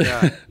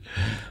 Yeah.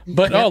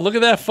 But look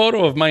at that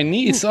photo of my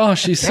niece. Oh,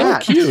 she's so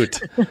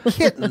cute.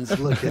 Kittens,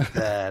 look at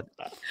that.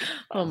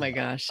 Oh my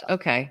gosh.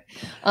 Okay.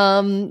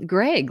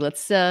 Greg,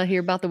 let's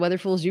hear about the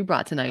WeatherFools you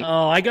brought tonight.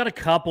 Oh, I got a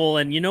couple,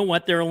 and you know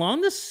what? They're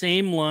along the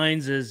same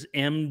lines as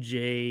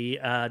MJ.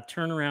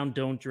 Turn around,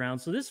 don't drown.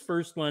 So this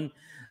first one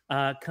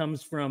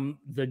comes from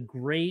the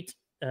great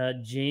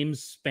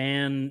James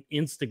Spann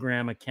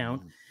Instagram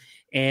account.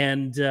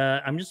 And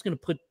I'm just going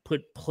to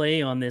put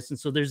play on this. And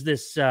so there's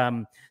this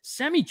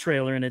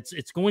semi-trailer, and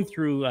it's going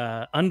through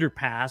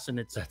underpass, and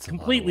it's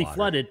completely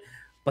flooded.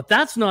 But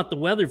that's not the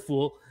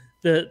WeatherFool.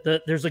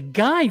 There's a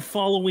guy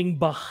following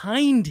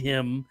behind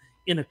him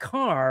in a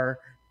car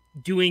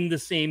doing the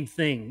same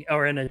thing,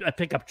 or in a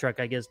pickup truck,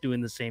 I guess, doing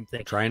the same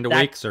thing. Trying to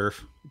wake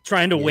surf.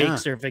 Trying to wake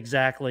surf,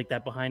 exactly like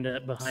that behind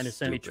a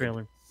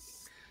semi-trailer.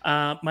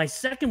 My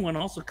second one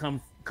also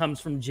comes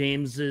from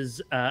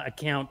James's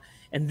account.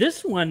 And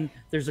this one,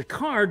 there's a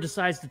car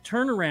decides to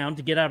turn around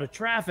to get out of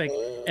traffic,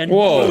 and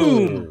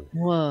boom!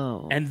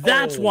 Whoa! And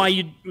that's why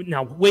you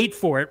now wait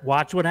for it.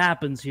 Watch what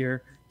happens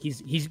here. We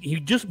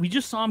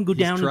just saw him go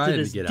down into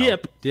this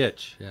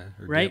ditch,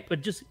 right? Dip.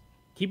 But just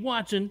keep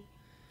watching.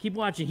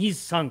 He's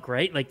sunk,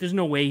 right? Like there's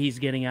no way he's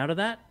getting out of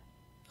that.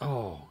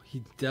 Oh,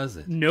 he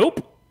doesn't.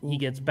 Nope. He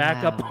gets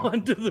back up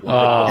onto the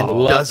road.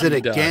 And does it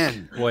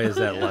again. Boy, is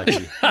that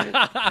lucky.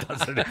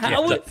 Does it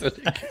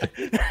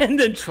again. And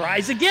then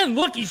tries again.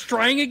 Look, he's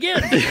trying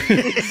again.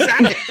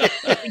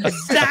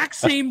 Exact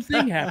same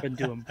thing happened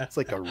to him. It's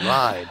like a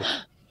ride.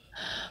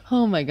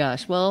 Oh my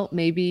gosh. Well,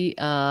 maybe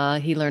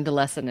he learned a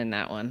lesson in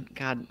that one.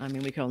 God, I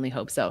mean, we can only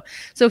hope so.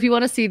 So if you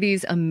want to see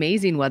these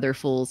amazing weather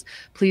fools,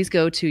 please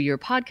go to your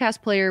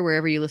podcast player,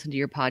 wherever you listen to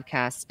your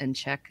podcasts, and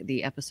check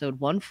the episode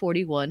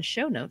 141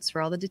 show notes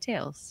for all the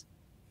details.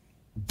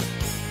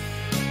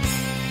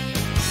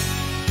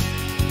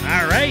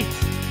 All right.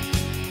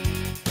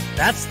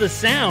 That's the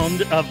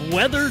sound of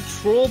Weather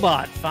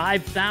Trollbot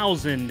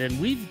 5000. And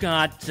we've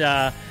got,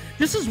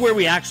 this is where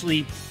we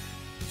actually,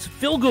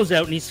 Phil goes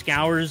out and he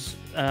scours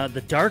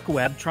the dark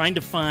web trying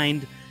to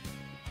find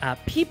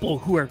people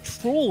who are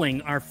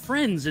trolling our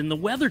friends in the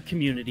weather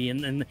community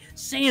and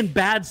saying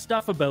bad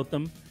stuff about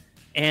them.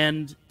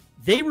 And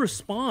they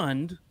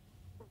respond.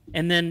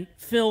 And then,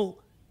 Phil,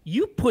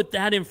 you put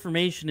that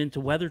information into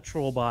Weather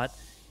Trollbot,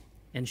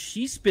 and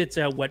she spits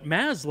out what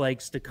Maz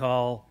likes to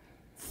call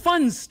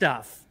fun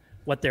stuff,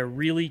 what they're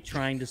really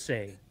trying to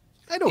say.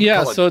 I don't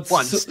call it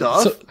fun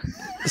stuff.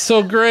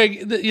 So,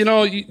 Greg,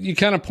 you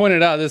kind of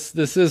pointed out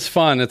this is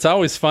fun. It's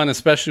always fun,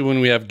 especially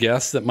when we have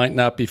guests that might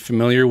not be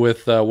familiar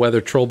with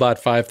Weather Trollbot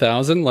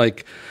 5000,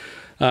 like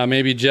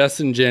maybe Jess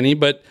and Jenny.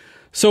 But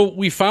so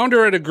we found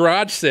her at a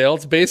garage sale.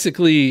 It's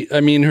basically, I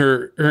mean,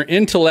 her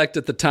intellect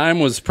at the time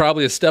was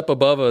probably a step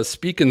above a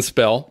speak and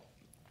spell.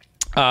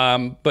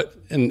 But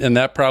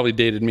that probably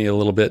dated me a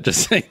little bit,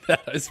 just saying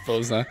that, I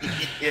suppose, huh?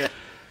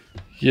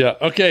 Yeah.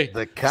 Okay.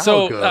 The cow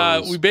so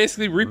goes. we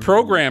basically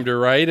reprogrammed her,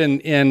 right?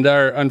 And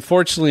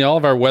unfortunately, all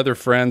of our weather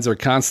friends are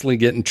constantly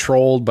getting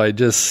trolled by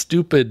just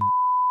stupid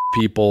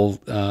people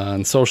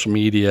on social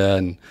media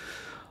and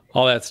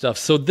all that stuff.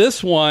 So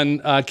this one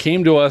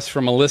came to us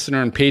from a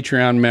listener and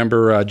Patreon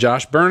member,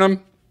 Josh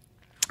Burnham,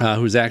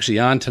 who's actually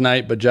on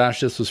tonight. But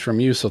Josh, this was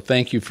from you, so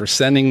thank you for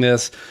sending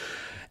this.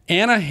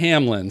 Anna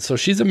Hamlin. So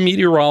she's a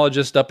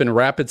meteorologist up in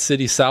Rapid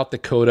City, South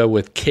Dakota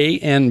with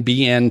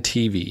KNBN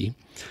TV.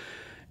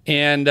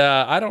 And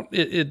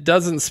it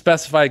doesn't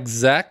specify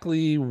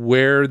exactly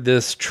where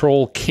this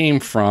troll came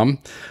from,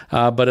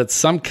 but it's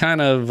some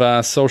kind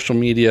of social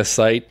media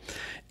site.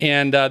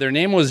 And their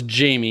name was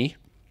Jamie,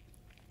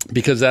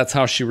 because that's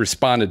how she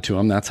responded to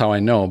him. That's how I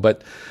know.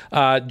 But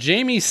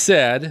Jamie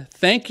said,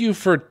 "Thank you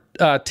for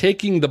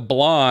taking the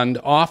blonde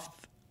off."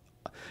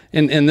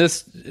 And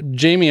this,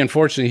 Jamie,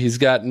 unfortunately, he's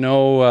got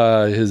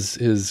no,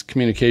 his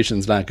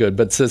communication's not good,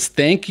 but says,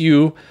 "Thank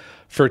you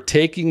for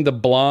taking the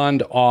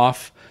blonde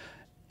off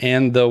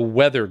and the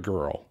weather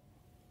girl."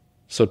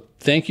 So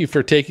thank you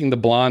for taking the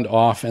blonde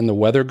off and the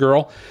weather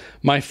girl.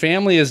 My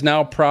family is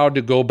now proud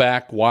to go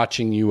back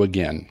watching you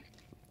again.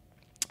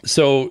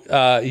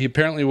 So he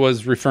apparently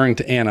was referring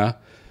to Anna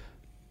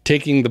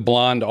taking the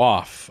blonde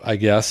off, I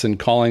guess, and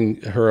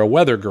calling her a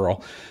weather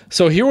girl.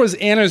 So here was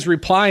Anna's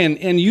reply,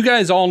 and you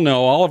guys all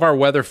know, all of our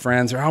weather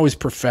friends are always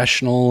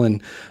professional,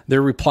 and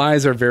their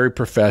replies are very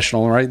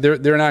professional, right?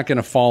 They're not going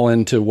to fall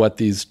into what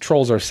these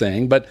trolls are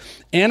saying. But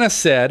Anna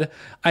said,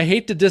 "I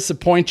hate to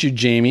disappoint you,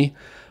 Jamie,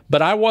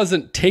 but I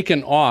wasn't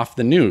taken off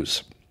the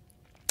news.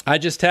 I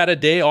just had a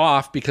day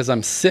off because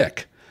I'm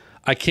sick.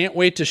 I can't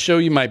wait to show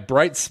you my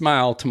bright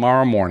smile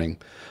tomorrow morning.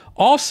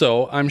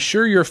 Also, I'm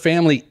sure your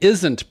family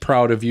isn't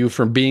proud of you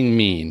for being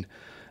mean.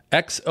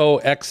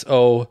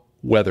 XOXO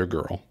weather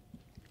girl."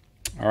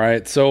 All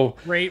right, so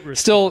Great response.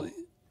 Still,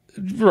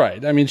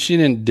 right. I mean, she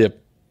didn't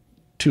dip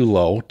too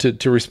low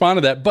to respond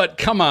to that. But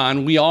come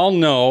on, we all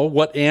know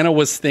what Anna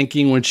was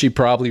thinking when she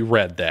probably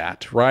read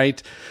that,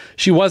 right?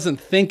 She wasn't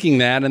thinking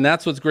that, and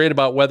that's what's great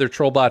about Weather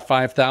Trollbot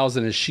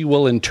 5000 is she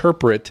will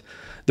interpret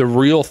the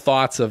real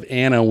thoughts of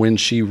Anna when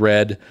she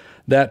read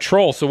that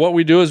troll. So what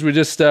we do is we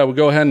just we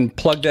go ahead and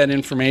plug that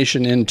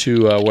information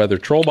into Weather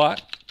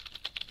Trollbot,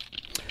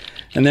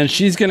 and then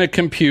she's going to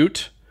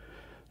compute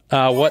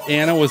what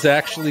Anna was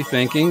actually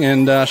thinking,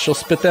 and she'll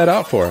spit that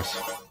out for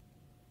us.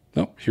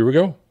 Oh, here we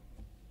go.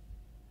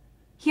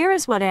 Here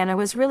is what Anna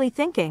was really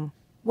thinking.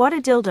 What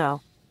a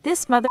dildo.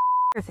 This mother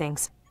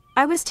thinks.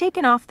 I was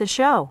taken off the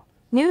show.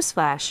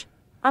 Newsflash.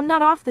 I'm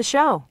not off the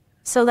show.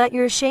 So let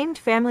your ashamed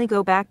family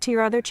go back to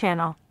your other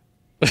channel.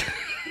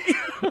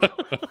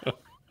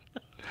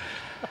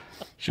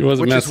 She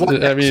wasn't Which is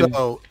messing. what I mean,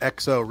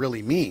 XO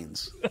really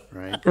means,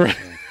 right? Right.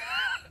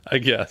 I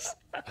guess.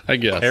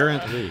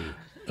 Apparently.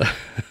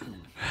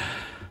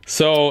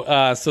 So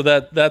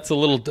that's a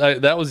little.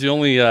 That was the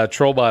only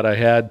Trollbot I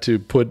had to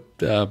put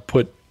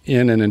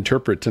in and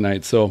interpret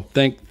tonight. So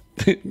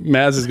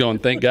Maz is going.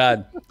 Thank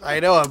God.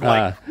 I know. I'm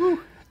like,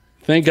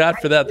 Thank God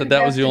for that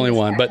was the only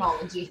one. But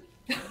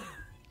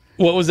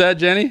what was that,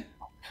 Jenny?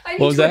 I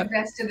need to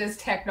invest in this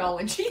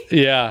technology.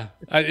 Yeah,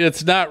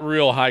 it's not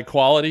real high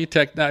quality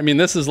tech. I mean,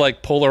 this is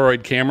like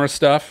Polaroid camera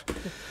stuff.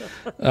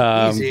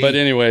 But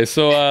anyway,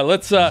 so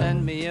let's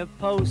send me a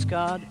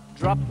postcard,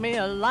 drop me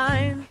a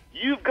line.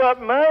 You've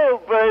got mail,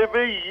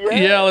 baby.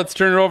 Yeah, let's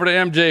turn it over to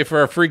MJ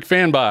for our Freak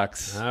Fan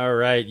Box. All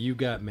right, you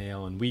got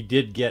mail, and we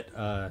did get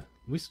at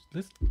least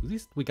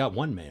we got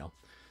one mail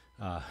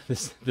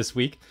this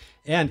week,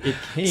 and it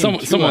came.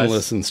 Someone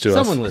listens to us.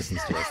 Someone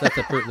listens to us.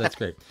 That's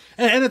great,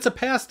 and it's a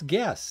past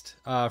guest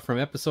from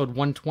episode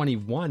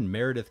 121,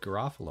 Meredith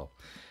Garofalo.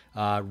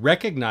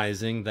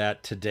 Recognizing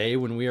that today,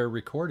 when we are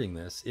recording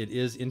this, it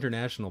is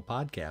International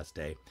Podcast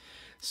Day.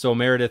 So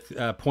Meredith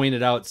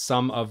pointed out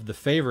some of the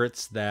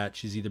favorites that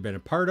she's either been a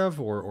part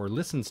of or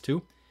listens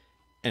to,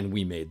 and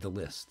we made the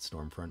list,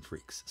 Stormfront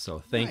Freaks. So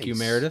thank you,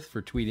 Meredith,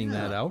 for tweeting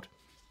that out.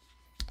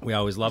 We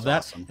always love that,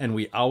 awesome. And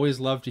we always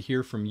love to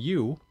hear from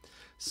you.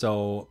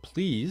 So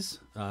please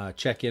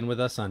check in with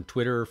us on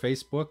Twitter or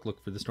Facebook,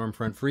 look for the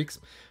Stormfront Freaks,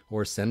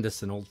 or send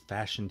us an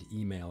old-fashioned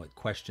email at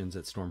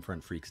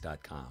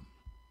questions@stormfrontfreaks.com.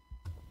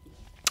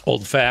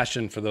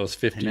 Old-fashioned for those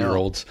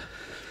 50-year-olds.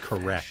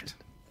 Correct.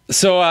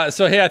 So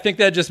hey, I think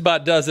that just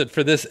about does it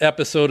for this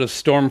episode of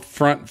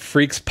Stormfront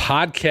Freaks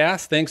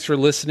podcast. Thanks for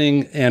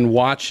listening and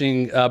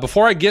watching.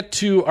 Before I get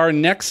to our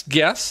next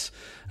guests,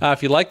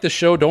 if you like the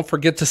show, don't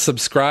forget to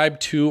subscribe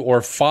to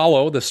or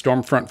follow the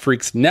Stormfront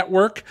Freaks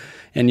Network,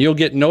 and you'll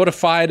get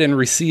notified and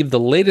receive the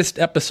latest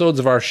episodes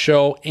of our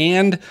show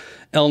and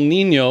El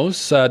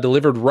Niños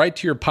delivered right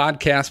to your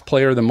podcast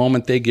player the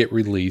moment they get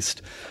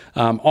released.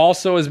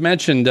 Also, as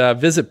mentioned,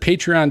 visit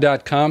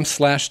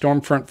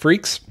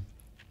patreon.com/StormfrontFreaks.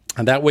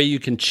 And that way you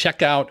can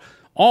check out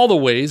all the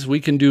ways we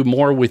can do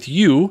more with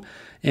you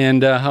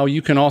and how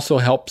you can also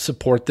help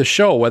support the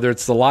show, whether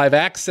it's the live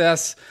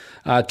access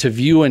to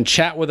view and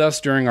chat with us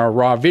during our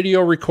raw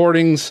video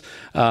recordings.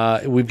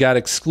 We've got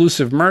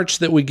exclusive merch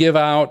that we give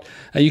out.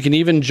 You can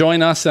even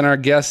join us and our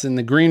guests in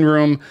the green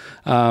room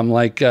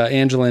like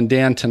Angela and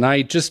Dan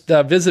tonight. Just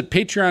visit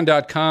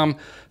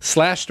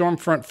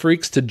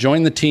patreon.com/StormfrontFreaks to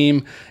join the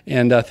team,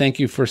 and thank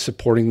you for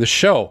supporting the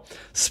show.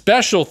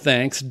 Special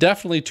thanks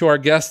definitely to our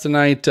guests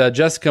tonight,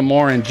 Jessica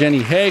Moore and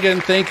Jenny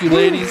Hagen. Thank you,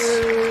 ladies.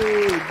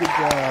 Good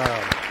job.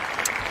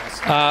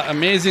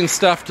 Amazing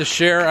stuff to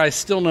share. I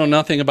still know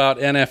nothing about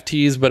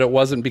NFTs, but it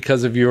wasn't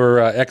because of your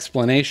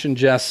explanation,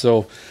 Jess.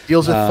 So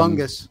deals with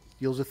fungus.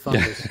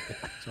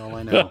 That's all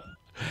I know.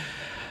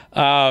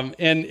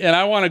 And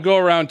I want to go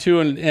around too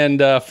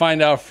and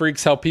find out,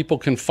 freaks, how people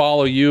can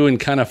follow you and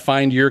kind of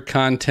find your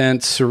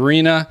content.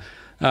 Serena,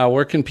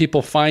 where can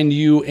people find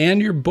you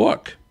and your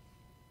book?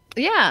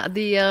 Yeah,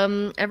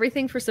 the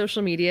everything for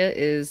social media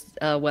is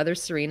Weather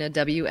Serena,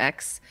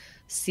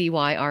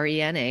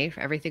 WXCYRENA, for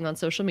everything on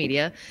social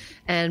media.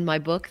 And my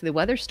book, The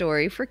Weather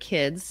Story for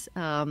Kids,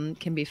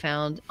 can be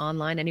found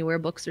online anywhere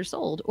books are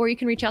sold, or you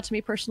can reach out to me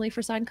personally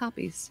for signed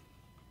copies.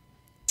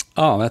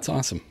 Oh, that's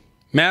awesome.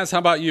 Maz, how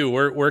about you?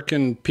 Where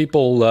can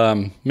people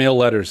mail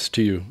letters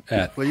to you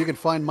at? Well, you can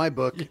find my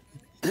book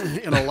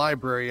in a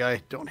library.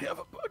 I don't have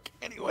a book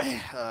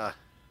anyway.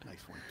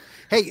 Nice one.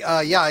 Hey,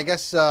 yeah, I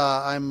guess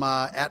I'm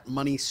at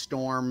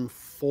Moneystorm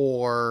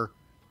for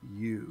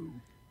you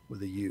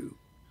with a U.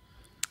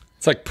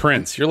 It's like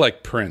Prince. You're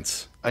like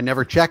Prince. I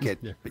never check it,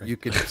 but you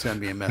could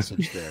send me a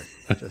message there.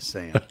 Just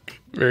saying.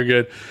 Very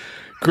good.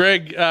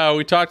 Greg,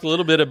 we talked a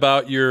little bit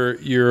about your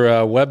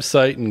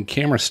website and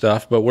camera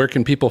stuff, but where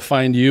can people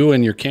find you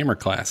and your camera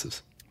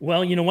classes?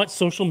 Well, you know what?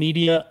 Social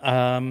media,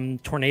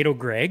 Tornado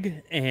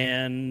Greg,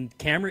 and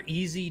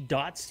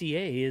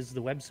cameraeasy.ca is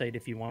the website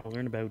if you want to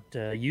learn about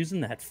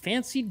using that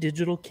fancy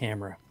digital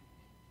camera.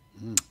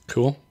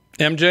 Cool.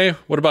 MJ,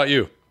 what about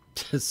you?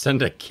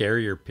 Send a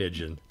carrier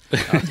pigeon.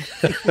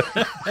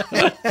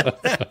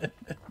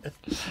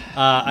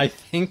 I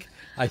think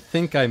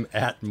I'm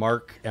at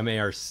Mark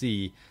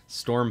MARC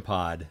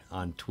Stormpod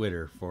on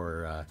Twitter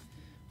for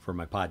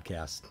my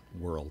podcast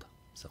world.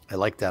 So I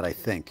like that. I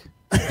think.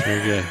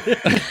 Very good.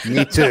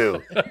 Me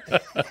too.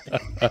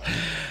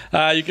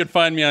 You can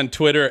find me on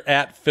Twitter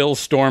at Phil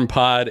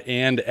Stormpod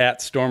and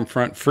at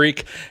Stormfront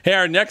Freak. Hey,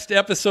 our next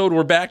episode,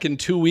 we're back in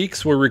 2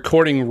 weeks. We're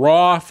recording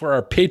Raw for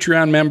our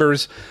Patreon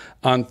members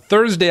on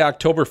Thursday,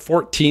 October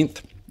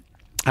 14th.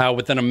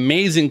 With an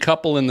amazing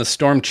couple in the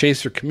Storm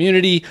Chaser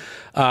community,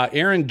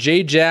 Aaron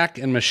J.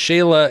 and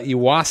Michaela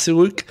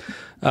Iwasuuk.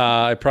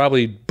 I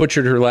probably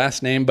butchered her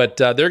last name, but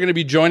they're going to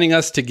be joining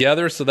us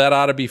together, so that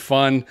ought to be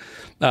fun.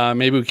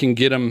 Maybe we can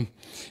get them,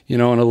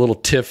 in a little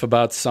tiff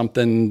about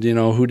something,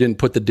 who didn't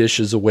put the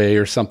dishes away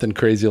or something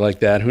crazy like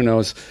that. Who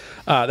knows?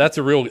 That's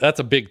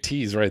a big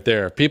tease right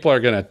there. People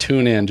are going to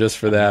tune in just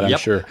for that, I'm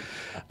sure.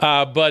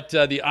 But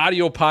the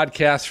audio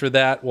podcast for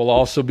that will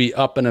also be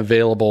up and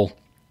available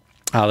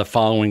the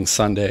following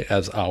Sunday,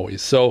 as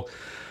always. So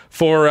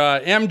for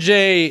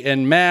MJ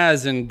and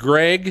Maz and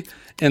Greg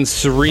and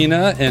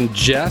Serena and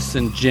Jess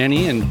and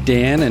Jenny and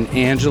Dan and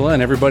Angela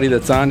and everybody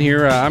that's on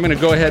here, I'm going to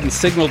go ahead and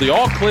signal the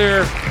all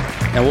clear,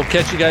 and we'll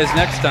catch you guys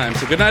next time.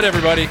 So good night,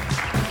 everybody.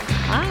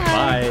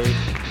 Bye.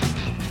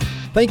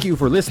 Thank you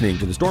for listening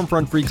to the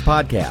Stormfront Freaks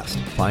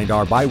podcast. Find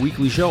our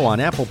bi-weekly show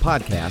on Apple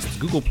Podcasts,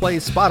 Google Play,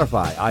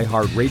 Spotify,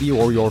 iHeartRadio,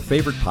 or your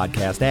favorite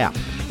podcast app.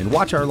 And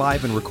watch our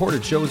live and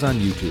recorded shows on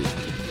YouTube.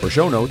 For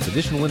show notes,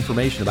 additional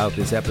information about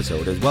this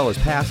episode, as well as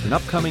past and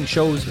upcoming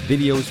shows,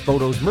 videos,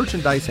 photos,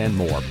 merchandise, and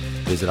more,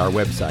 visit our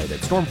website at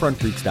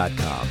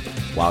stormfrontfreaks.com.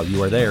 While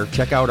you are there,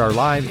 check out our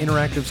live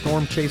interactive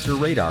storm chaser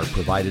radar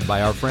provided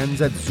by our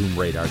friends at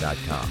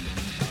zoomradar.com.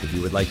 If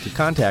you would like to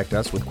contact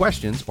us with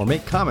questions or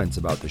make comments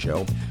about the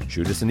show,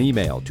 shoot us an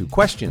email to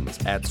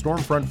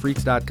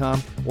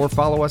questions@stormfrontfreaks.com or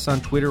follow us on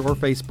Twitter or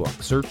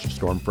Facebook. Search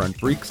Stormfront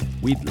Freaks.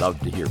 We'd love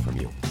to hear from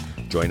you.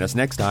 Join us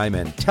next time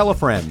and tell a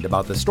friend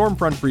about the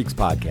Stormfront Freaks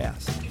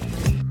podcast.